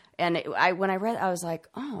 Yeah. And when I read, I was like,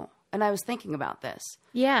 oh, and I was thinking about this.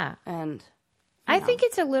 Yeah. And I think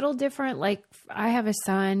it's a little different. Like, I have a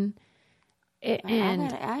son,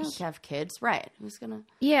 and I don't have kids, right? Who's gonna?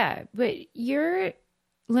 Yeah, but your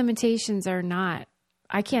limitations are not.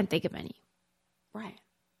 I can't think of any. Right.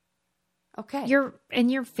 Okay. Your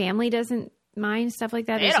family doesn't mind stuff like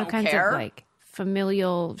that. They There's no don't kinds care. of like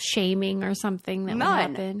familial shaming or something that would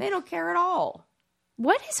happen. They don't care at all.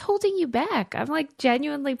 What is holding you back? I'm like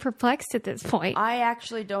genuinely perplexed at this point. I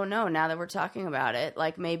actually don't know now that we're talking about it.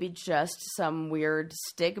 Like maybe just some weird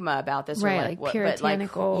stigma about this. Right, or like what,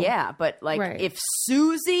 puritanical. But yeah, but like Right. if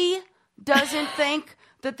Susie doesn't think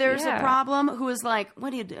that there's Yeah. a problem, who is like,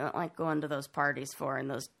 what do you do, like going to those parties for and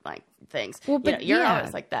those like things? Well, You know, but you're yeah.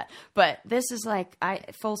 always like that. But this is like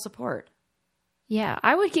full support. Yeah,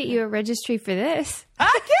 I would get you a registry for this.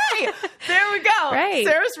 Okay, there we go. Right.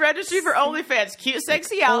 Sarah's registry for OnlyFans. Cute,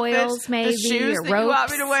 sexy outfits. Oils, maybe, the shoes or that you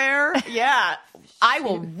want me to ropes. wear. Yeah, I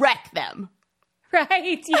will wreck them.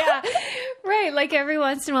 Right, yeah. Right, like every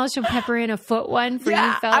once in a while she'll pepper in a foot one for you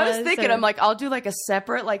fellas. I was thinking, or- I'm like, I'll do like a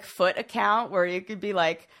separate like foot account where you could be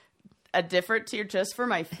like a different tier just for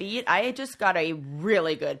my feet. I just got a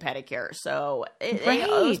really good pedicure, so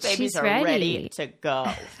those babies she's are ready. ready to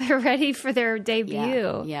go. They're ready for their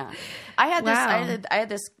debut. Yeah. I had this. Wow. I had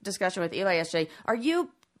this discussion with Eli yesterday. Are you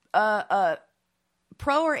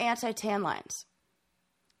pro or anti tan lines?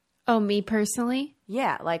 Oh, me personally?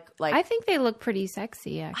 Yeah, like I think they look pretty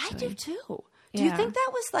sexy, actually. I do too. Do you Yeah. think that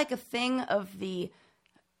was like a thing of the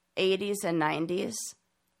 80s and 90s?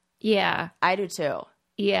 Yeah. I do too.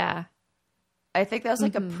 Yeah. I think that was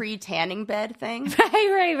like a pre-tanning bed thing.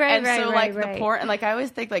 Right. And so like the porn, and like I always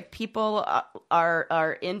think like people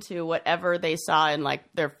are into whatever they saw in like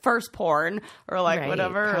their first porn or like Right,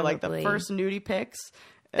 whatever, or like the probably. first nudie pics.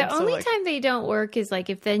 The And so, only like, time they don't work is like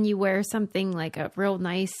if then you wear something like a real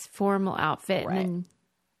nice formal outfit Right. and then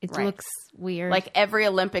it Right. looks weird. like every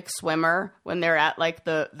Olympic swimmer when they're at like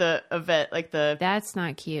the event, like that's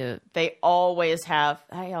not cute. they always have.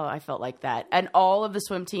 I felt like that, and all of the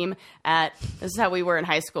swim team at this is how we were in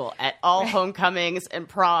high school at all homecomings and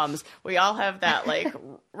proms. We all have that like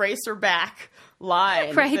racer back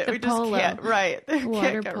line Right, that the we just polo. can't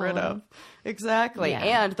Water get rid polo. of. Exactly,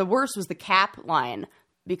 Yeah. and the worst was the cap line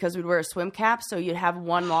because we'd wear a swim cap, so you'd have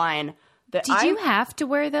one line that Did you have to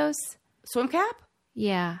wear those? swim cap.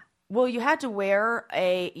 Yeah. Well, you have to wear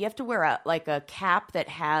a like a cap that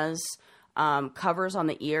has covers on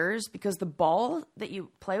the ears because the ball that you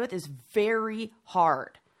play with is very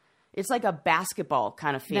hard. It's like a basketball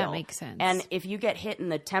kind of feel. That makes sense. And if you get hit in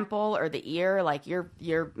the temple or the ear, like you're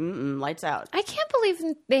lights out. I can't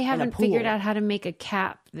believe they haven't pool. figured out how to make a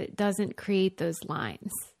cap that doesn't create those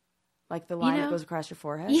lines. Like the line know? that goes across your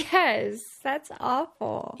forehead. Yes, that's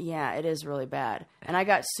awful. Yeah, it is really bad. And I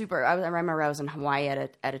got I remember I was in Hawaii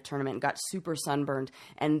at a tournament and got super sunburned.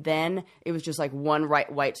 And then it was just like one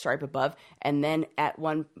white stripe above. And then at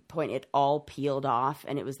one point it all peeled off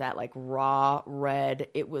and it was that like raw red.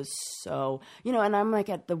 It was so, and I'm like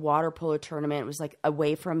at the water polo tournament. It was like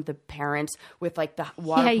away from the parents with like the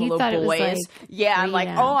water Yeah, you polo thought it was, boys. like, Yeah, I'm like,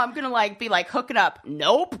 way oh, down. I'm going to like be like hooking up.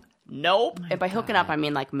 Nope. Oh And by hooking up, I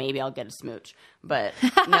mean like maybe I'll get a smooch, but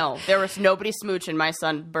no, there was nobody smooching my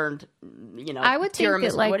sunburned, I would think tiramisu.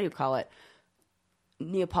 that, like- What do you call it?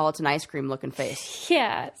 Neapolitan ice cream looking face.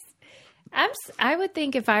 Yes. I would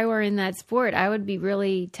think if I were in that sport, I would be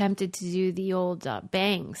really tempted to do the old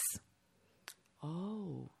bangs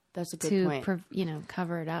Oh, that's a good point. to,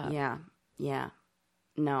 cover it up. Yeah.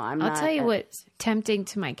 No, I'm I'll not. tell you what's tempting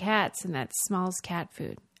to my cats, and that's Smalls cat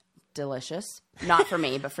food. Delicious. Not for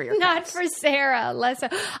me, but for your Not cats. for Sarah.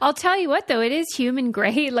 I'll tell you what, though, it is human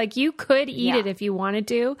grade. Like, you could eat Yeah. it if you wanted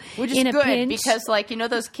to. Which is in a good pinch. because, like,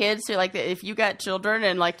 those kids who, like, if you got children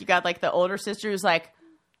and, like, you got, like, the older sister who's like,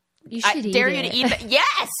 You should eat dare it. you to eat that.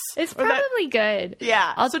 Yes! It's probably good.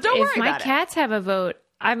 Yeah. So don't worry if my about it. cats have a vote,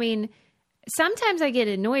 I mean, sometimes I get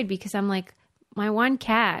annoyed because I'm like, my one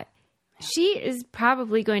cat, she is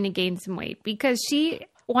probably going to gain some weight because she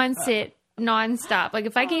wants it nonstop. Like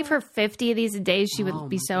if I gave her 50 of these a day, she would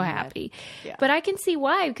be so happy. Yeah. But I can see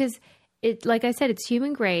why, because it, like I said, it's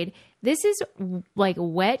human grade. This is like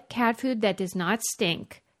wet cat food that does not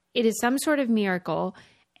stink. It is some sort of miracle.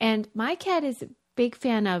 And my cat is a big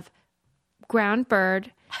fan of ground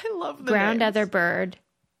bird, I love the ground names. other bird.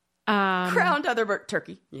 Ground other bird.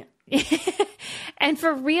 Turkey. Yeah. And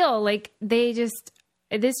for real, like this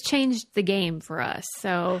changed the game for us.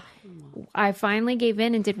 So I finally gave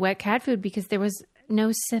in and did wet cat food because there was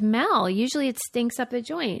no smell. Usually it stinks up the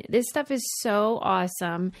joint. This stuff is so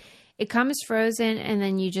awesome. It comes frozen and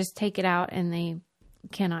then you just take it out and they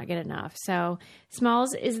cannot get enough. So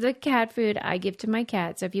Smalls is the cat food I give to my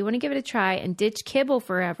cat. So if you want to give it a try and ditch kibble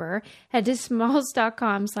forever, head to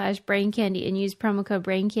smalls.com/braincandy and use promo code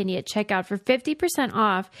braincandy at checkout for 50%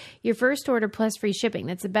 off your first order plus free shipping.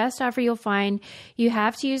 That's the best offer you'll find. You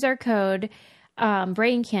have to use our code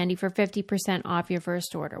braincandy for 50% off your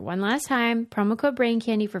first order. One last time, promo code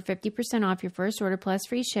braincandy for 50% off your first order plus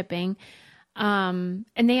free shipping. And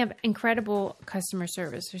they have incredible customer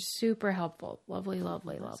service. They're super helpful. Lovely,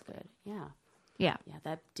 lovely, lovely. Good. Yeah. Yeah. Yeah.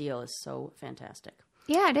 That deal is so fantastic.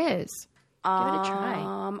 Yeah, it is. Give it a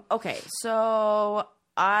try. Okay. So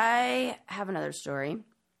I have another story.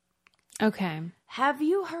 Okay. Have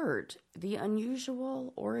you heard the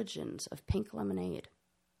unusual origins of pink lemonade?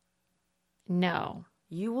 No.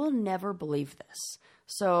 You will never believe this.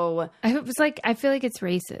 So I was like, I feel like it's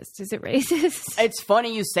racist. Is it racist? it's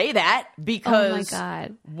funny you say that because oh my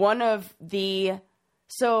God.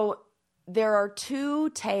 So there are two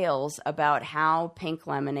tales about how pink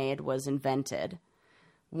lemonade was invented.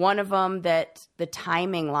 One of them that the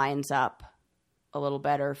timing lines up a little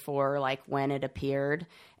better for like when it appeared.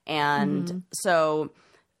 And so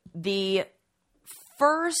the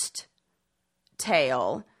first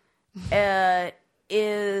tale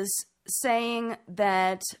is saying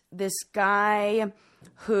that this guy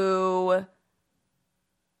who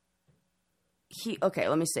okay,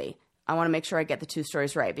 let me see. I want to make sure I get the two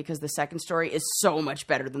stories right because the second story is so much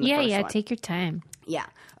better than the first one. Yeah, take your time. Yeah.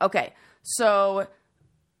 Okay. So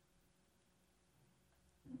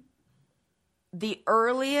the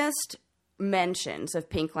earliest mentions of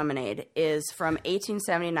pink lemonade is from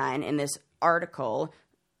 1879 in this article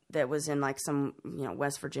that was in like some,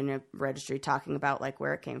 West Virginia registry talking about like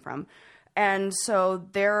where it came from. And so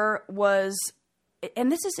there was,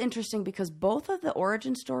 and this is interesting because both of the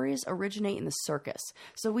origin stories originate in the circus.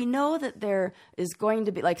 So we know that there is going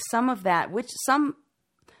to be like some of that,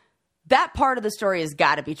 that part of the story has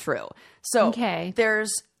got to be true. So okay.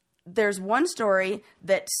 There's one story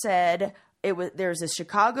that said there's a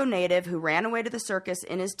Chicago native who ran away to the circus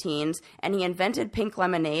in his teens, and he invented pink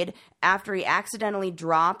lemonade after he accidentally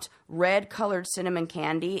dropped red-colored cinnamon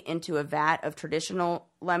candy into a vat of traditional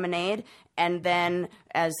lemonade. And then,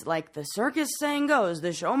 as like the circus saying goes,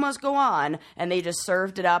 the show must go on, and they just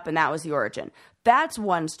served it up, and that was the origin. That's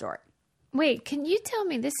one story. Wait, can you tell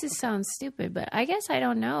me, sounds stupid, but I guess I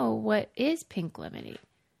don't know what is pink lemonade.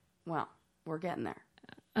 Well, we're getting there.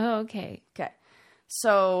 Oh, okay. Okay.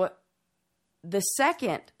 So the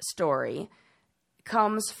second story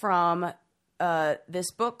comes from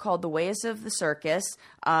this book called The Ways of the Circus,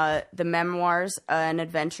 the memoirs and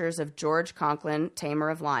adventures of George Conklin, Tamer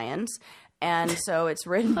of Lions. And so it's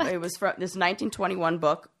written, it was from this 1921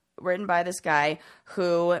 book written by this guy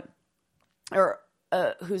who's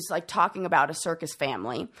like talking about a circus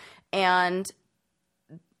family. And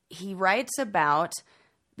he writes about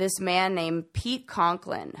this man named Pete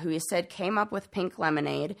Conklin, who he said came up with pink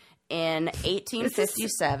lemonade in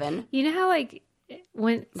 1857. You know how like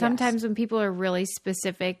sometimes when people are really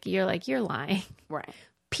specific, you're like, you're lying. Right.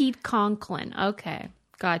 Pete Conklin. Okay.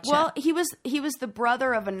 Gotcha. Well, he was the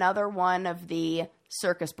brother of another one of the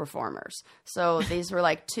circus performers. So these were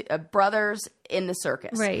like two brothers in the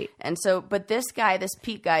circus. Right. And so, but this guy, this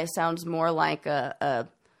Pete guy sounds more like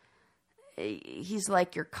he's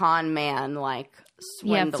like your con man, like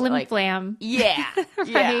swindle, flim like, flam. Yeah. Right.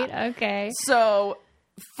 Yeah. Okay. So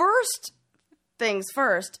first things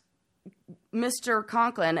first, Mr.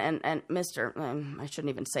 Conklin and Mr. I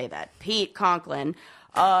shouldn't even say that. Pete Conklin.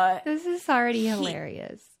 This is already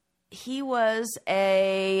hilarious. He was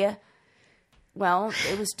it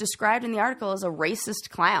was described in the article as a racist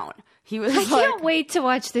clown. He was I can't wait to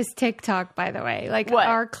watch this TikTok, by the way. Like what?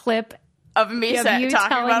 our clip of me talking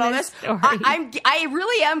about all this. Story. I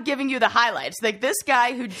really am giving you the highlights. Like this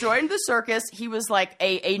guy who joined the circus, he was like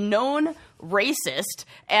a known racist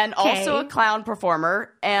and also a clown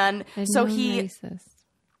performer. And so he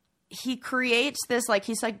creates this, like,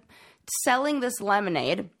 he's like selling this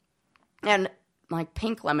lemonade and like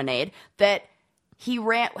pink lemonade that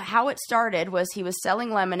how it started was he was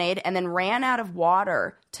selling lemonade and then ran out of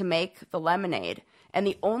water to make the lemonade. And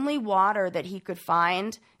the only water that he could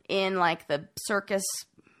find in like the circus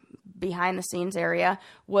behind the scenes area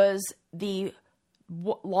was the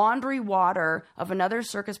laundry water of another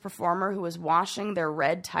circus performer who was washing their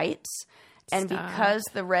red tights. And because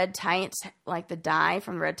the red tights, like the dye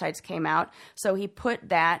from the red tights came out, so he put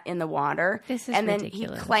that in the water. This is and then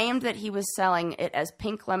ridiculous. He claimed that he was selling it as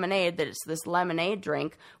pink lemonade, that it's this lemonade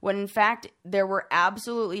drink, when in fact there were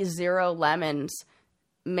absolutely 0 lemons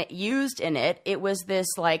used in it. It was this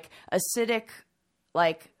like acidic,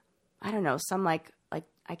 like, I don't know, some I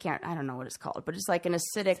don't know what it's called, but it's like an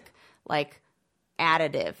acidic like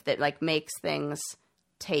additive that like makes things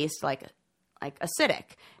taste like acidic.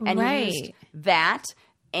 And he used that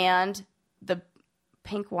and the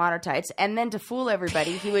pink water tights. And then to fool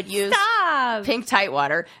everybody, he would use pink tight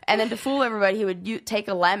water. And then to fool everybody, he would take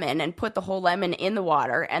a lemon and put the whole lemon in the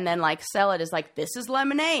water and then like sell it as like, this is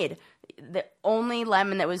lemonade. The only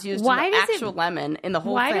lemon that was used lemon in the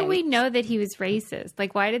whole thing. Why do we know that he was racist?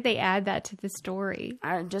 Like, why did they add that to the story?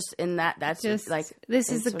 Just in that's just like...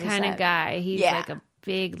 This is the kind of guy. He's like a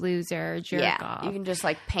big loser, jerk off. You can just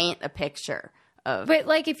like paint a picture of... But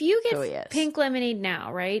like if you get pink lemonade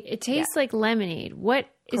now, right? It tastes like lemonade. What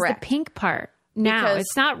is the pink part? Now, because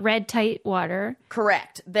it's not red tight water.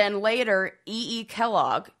 Correct. Then later, E.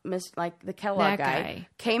 Kellogg, the Kellogg guy,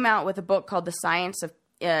 came out with a book called The Science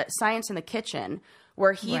in the Kitchen,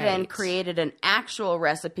 where he then created an actual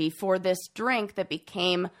recipe for this drink that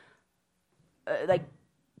became like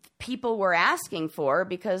people were asking for,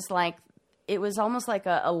 because like it was almost like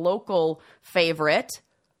a local favorite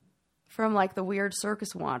from like the weird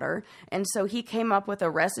circus water. And so he came up with a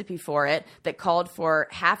recipe for it that called for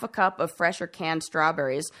half a cup of fresh or canned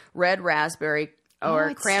strawberries, red raspberry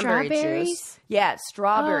or cranberry juice. Yeah, it's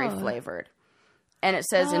strawberry flavored. And it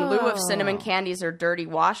says, in lieu of cinnamon candies or dirty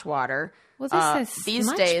wash water,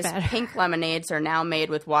 these days, pink lemonades are now made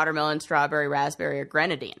with watermelon, strawberry, raspberry, or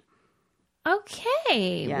grenadine.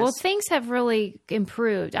 Okay. Yes. Well, things have really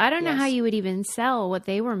improved. I don't know how you would even sell what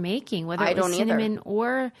they were making, whether it was cinnamon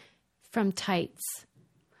or from tights.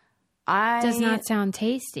 Does not sound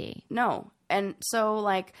tasty. No. And so,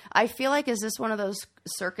 like, I feel like, is this one of those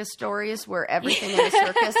circus stories where everything in the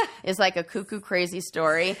circus is like a cuckoo crazy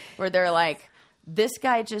story where they're like, this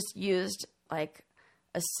guy just used like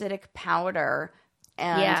acidic powder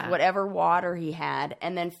and whatever water he had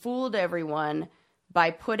and then fooled everyone by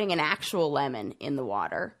putting an actual lemon in the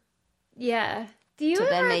water. Yeah. Do you ever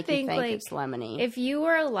then make think, you think like, it's lemony? If you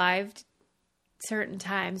were alive certain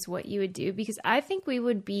times, what you would do? Because I think we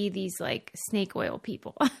would be these like snake oil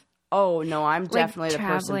people. Oh, no, I'm definitely the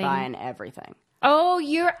person buying everything. Oh,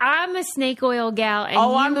 I'm a snake oil gal, and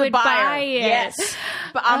I'm you would buy it. Yes,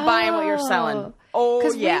 but I'm buying what you're selling. Oh,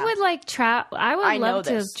 because we would like travel. I would love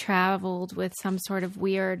to have traveled with some sort of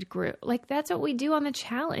weird group. Like that's what we do on the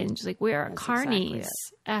challenge. Like we are carnies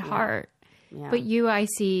at heart. Yeah. But you, I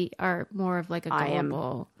see, are more of like a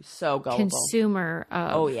gullible, so gullible consumer.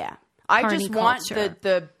 Of I just want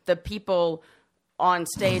the people on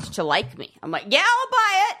stage to like me. I'm like, yeah, I'll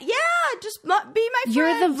buy it. Yeah, just be my friend.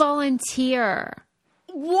 You're the volunteer.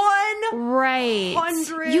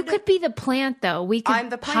 100. You could be the plant, though. We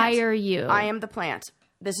could hire you. I am the plant.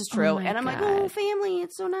 This is true. And I'm like, oh, family,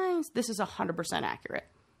 it's so nice. This is 100% accurate.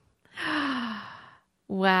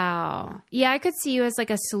 Wow. Yeah, I could see you as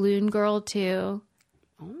like a saloon girl, too.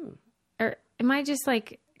 Oh. Or am I just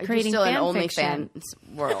like creating still fan an fiction?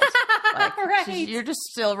 OnlyFans world. Like, you're just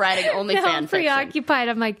still writing OnlyFans I'm preoccupied.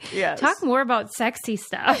 I'm like, talk more about sexy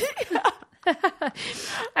stuff.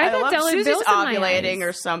 I love Susie's ovulating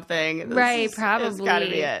or something. Probably. It's got to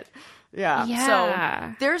be it. Yeah.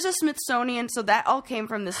 So there's a Smithsonian. So that all came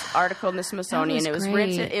from this article in the Smithsonian.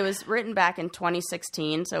 It was written back in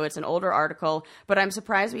 2016. So it's an older article. But I'm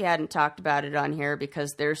surprised we hadn't talked about it on here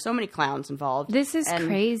because there's so many clowns involved. This is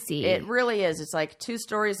crazy. It really is. It's like 2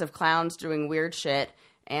 stories of clowns doing weird shit.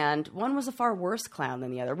 And one was a far worse clown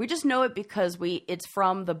than the other. We just know it because it's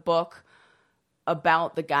from the book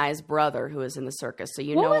about the guy's brother who was in the circus. So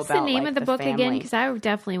know about what was the name of the book family. again? Because I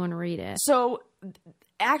definitely want to read it. So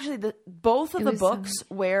actually, both of the books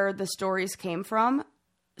where the stories came from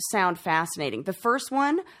sound fascinating. The first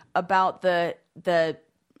one about the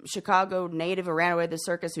Chicago native who ran away with the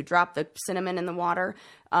circus who dropped the cinnamon in the water.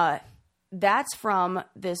 that's from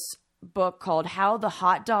this book called How the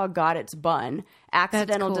Hot Dog Got Its Bun,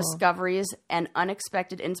 Accidental cool. Discoveries and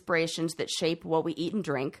Unexpected Inspirations That Shape What We Eat and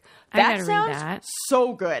Drink. I That gotta sounds read that.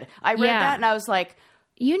 so good. I read that and I was like,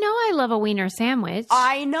 you know I love a wiener sandwich.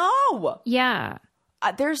 I know. Yeah.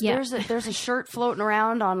 There's a shirt floating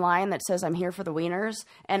around online that says I'm here for the wieners,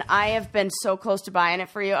 and I have been so close to buying it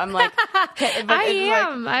for you. I'm like, I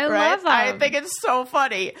am. I love them. I think it's so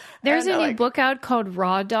funny. There's a new book out called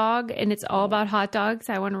Raw Dog, and it's all about hot dogs.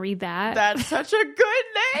 I want to read that. That's such a good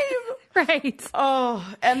name. Right. Oh,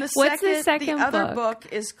 and the other book? book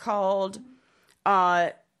is called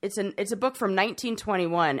it's a book from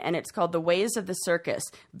 1921, and it's called The Ways of the Circus.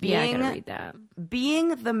 I gotta read that. Being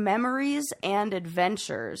the Memories and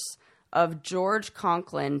Adventures of George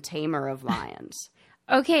Conklin, Tamer of Lions.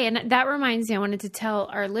 Okay, and that reminds me, I wanted to tell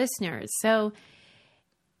our listeners. So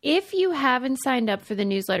if you haven't signed up for the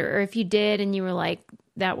newsletter, or if you did and you were like,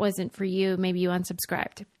 that wasn't for you, maybe you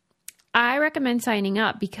unsubscribed, I recommend signing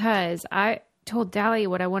up, because I told Dahlia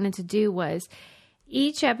what I wanted to do was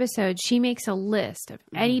each episode, she makes a list of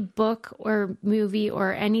any book or movie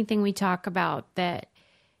or anything we talk about that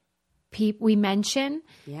we mention.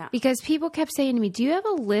 Yeah. Because people kept saying to me, do you have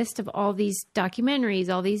a list of all these documentaries,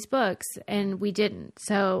 all these books? And we didn't.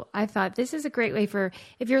 So I thought this is a great way for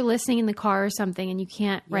if you're listening in the car or something and you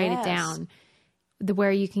can't write it down,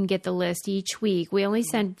 where you can get the list each week. We only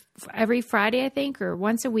send every Friday, I think, or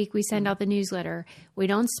once a week we send out the newsletter. We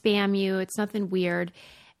don't spam you. It's nothing weird.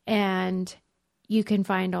 And you can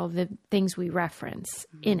find all the things we reference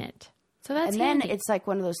in it. So that's then handy. it's like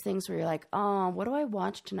one of those things where you're like, oh, what do I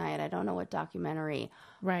watch tonight? I don't know what documentary.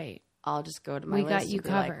 Right. I'll just go to my We list got you and be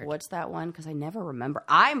covered. like, what's that one? Because I never remember.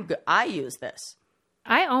 I use this.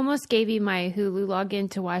 I almost gave you my Hulu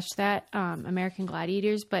login to watch that American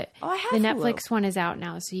Gladiators, but I have the Hulu. Netflix one is out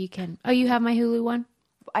now, so you can. Oh, you have my Hulu one?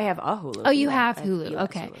 I have a Hulu. Oh, you Yeah, have I Hulu. US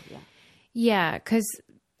Okay. Hulu, yeah. Yeah, because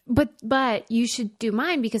but you should do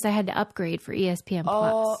mine because I had to upgrade for ESPN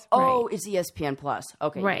Plus. Oh, it's ESPN Plus.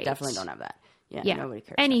 Okay, Right. Definitely don't have that. Yeah, Yeah. Nobody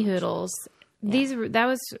cares. Any that much. hoodles. That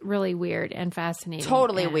was really weird and fascinating.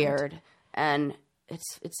 Totally and weird, and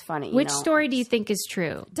it's funny. Which story do you think is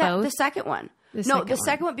true? Both? The second one. The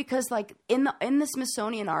second one, because like in the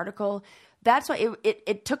Smithsonian article, that's why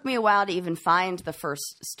it took me a while to even find the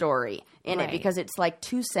first story in it, because it's like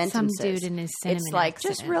two sentences. Some dude in his cinnamon It's like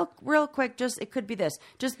accident. just real quick. Just it could be this,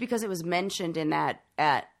 just because it was mentioned in that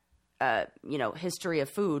history of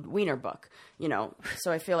food wiener book.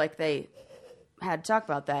 So I feel like they had to talk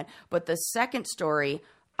about that. But the second story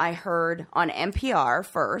I heard on NPR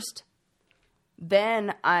first.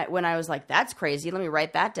 Then when I was like, that's crazy, let me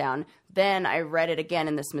write that down. Then I read it again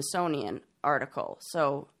in the Smithsonian article.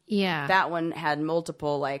 So Yeah. that one had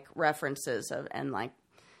multiple like references and like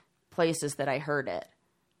places that I heard it.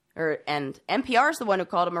 And NPR is the one who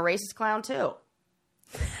called him a racist clown too.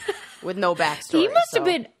 With no backstory. He must have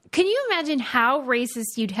been. Can you imagine how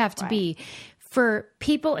racist you'd have to be for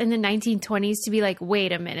people in the 1920s to be like,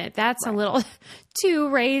 wait a minute, that's a little too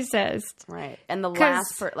racist. Right. And the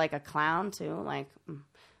last for like a clown too. Like,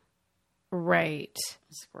 right.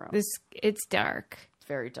 It's gross. It's dark. It's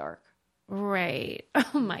very dark. Right.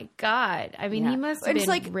 Oh my God. I mean, he must have It's been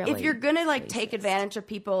like, really if you're going to like racist. take advantage of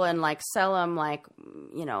people and like sell them like,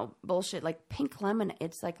 bullshit, like pink lemonade.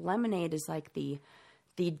 It's like lemonade is like the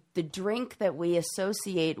drink that we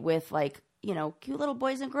associate with like, cute little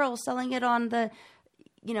boys and girls selling it on the,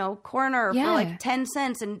 corner for like 10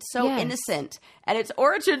 cents and so innocent. And its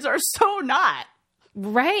origins are so not.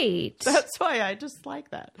 Right. That's why I just like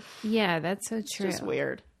that. Yeah, that's so true. It's just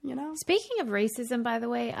weird, Speaking of racism, by the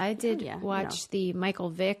way, I did watch the Michael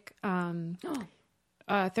Vick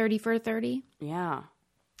 30 for 30. Yeah.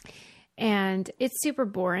 And it's super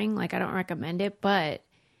boring. Like, I don't recommend it. But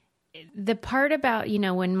the part about,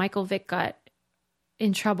 when Michael Vick got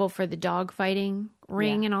in trouble for the dog fighting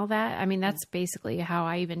ring and all that, I mean, that's basically how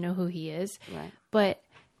I even know who he is. Right. But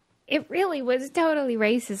it really was totally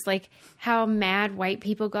racist, like how mad white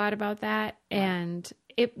people got about that. And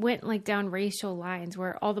it went like down racial lines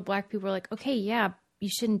where all the black people were like, okay, yeah, you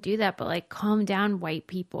shouldn't do that. But like, calm down, white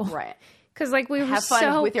people. Right. Because like we were Have fun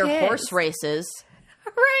so with your pissed. horse races.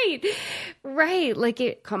 Right. Like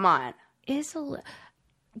it Come on. is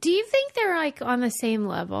do you think they're like on the same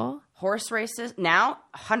level? Horse races now,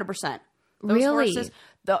 100%. Those Really? horses,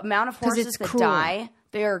 the amount of horses it's that cruel. die,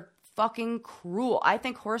 they are fucking cruel. I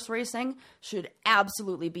think horse racing should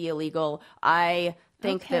absolutely be illegal. I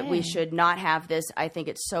think that we Okay. should not have this. I think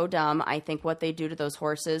it's so dumb. I think what they do to those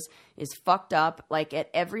horses is fucked up. Like at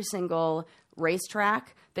every single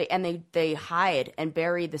racetrack, they hide and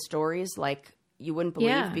bury the stories like you wouldn't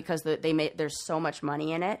believe because there's so much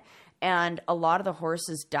money in it. And a lot of the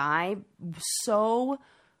horses die so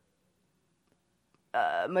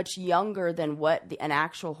much younger than what an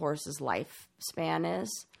actual horse's lifespan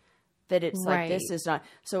is. That it's like, this is not.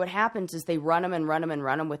 So what happens is they run them and run them and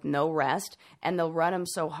run them with no rest. And they'll run them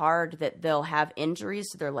so hard that they'll have injuries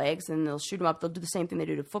to their legs, and they'll shoot them up. They'll do the same thing they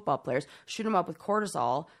do to football players. Shoot them up with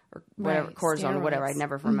cortisol or whatever, cortisone or whatever. I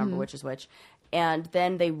never remember which is which. And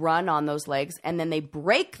then they run on those legs, and then they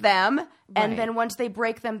break them. And then once they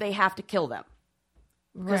break them, they have to kill them.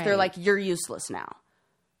 Because they're like, you're useless now.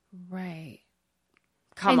 Right.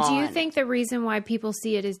 Come on. And do you think the reason why people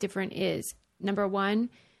see it as different is, number one,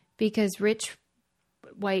 because rich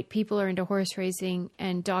white people are into horse racing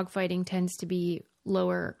and dogfighting tends to be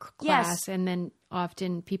lower class, and then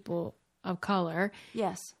often people of color.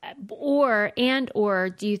 Yes. Or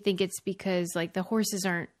do you think it's because like the horses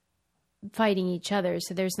aren't fighting each other,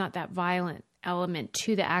 so there's not that violent element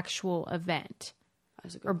to the actual event?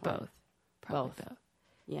 That's a good point. Both. Probably both.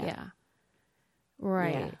 Yeah.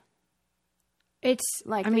 Right. Yeah. It's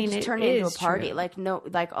like, I mean, just it turn it into a is party. true. Like, no,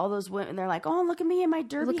 like all those women, they're like, oh, look at me in my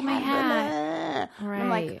derby Look at my hat. Right. I'm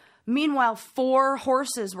like, meanwhile, 4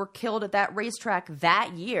 horses were killed at that racetrack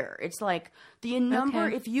that year. It's like the number,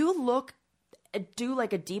 if you do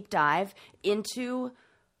like a deep dive into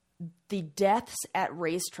the deaths at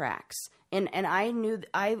racetracks, and I knew,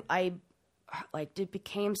 I like, it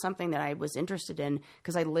became something that I was interested in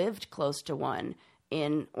because I lived close to one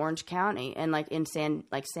in Orange County, and like in San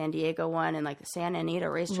Diego one, and like the Santa Anita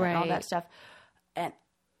racetrack, all that stuff. And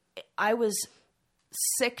I was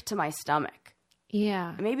sick to my stomach.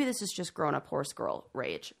 Yeah. Maybe this is just grown up horse girl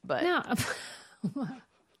rage, but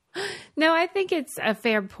no, I think it's a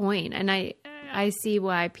fair point. And I see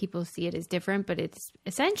why people see it as different, but it's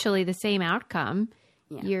essentially the same outcome.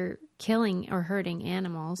 Yeah. You're killing or hurting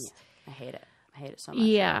animals. Yeah. I hate it. I hate it so much.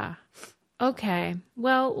 Yeah. Okay.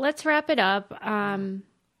 Well, let's wrap it up.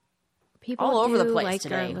 People all over the place like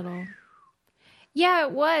today. Yeah,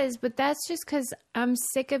 it was, but that's just because I'm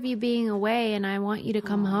sick of you being away and I want you to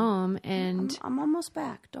come home. And I'm almost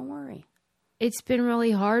back. Don't worry. It's been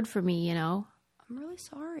really hard for me, you know. I'm really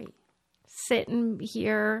sorry. Sitting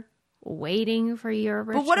here waiting for your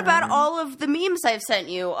return. But what about all of the memes I've sent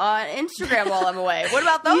you on Instagram while I'm away? What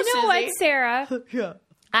about those, You know Susie? what, Sarah? Yeah.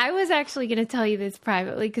 I was actually going to tell you this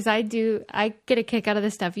privately because I get a kick out of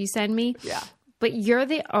the stuff you send me. Yeah. But you're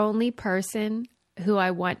the only person who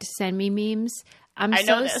I want to send me memes. I'm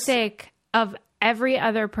so sick of every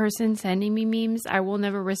other person sending me memes. I will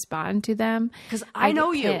never respond to them. Because I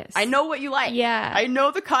know you. Pissed. I know what you like. Yeah. I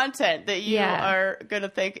know the content that you are going to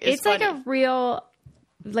think is It's funny. like a real,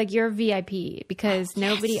 like you're a VIP because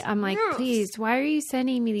nobody, I'm like, please, why are you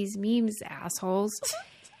sending me these memes, assholes?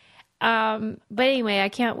 But anyway, I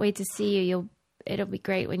can't wait to see you. It'll be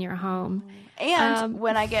great when you're home. And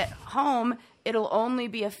when I get home, it'll only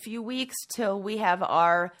be a few weeks till we have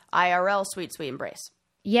our IRL sweet Embrace.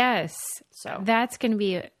 Yes. So that's going to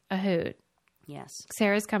be a hoot. Yes.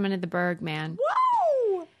 Sarah's coming to the Berg, man.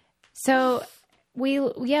 Whoa! So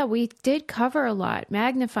we did cover a lot.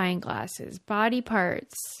 Magnifying glasses, body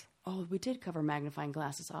parts. Oh, we did cover magnifying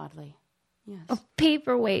glasses, oddly. Yes. Oh,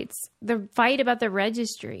 paperweights. The fight about the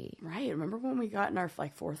registry. Right. Remember when we got in our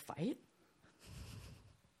fourth fight?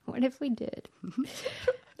 What if we did?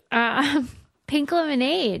 Pink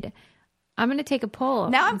lemonade. I'm going to take a poll.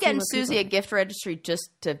 Now I'm getting Susie a gift registry just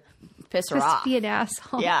to piss her off. Just be an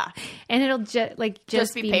asshole. Yeah. And it'll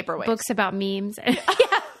just be paperweights. Books about memes. Yeah,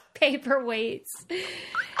 paperweights.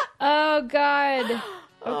 Oh, God.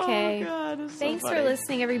 Okay. Oh, God, it's so Thanks funny. for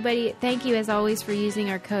listening, everybody. Thank you, as always, for using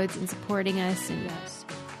our codes and supporting us and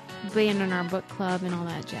being in our book club and all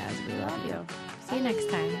that jazz. We love you. See you next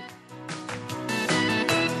time.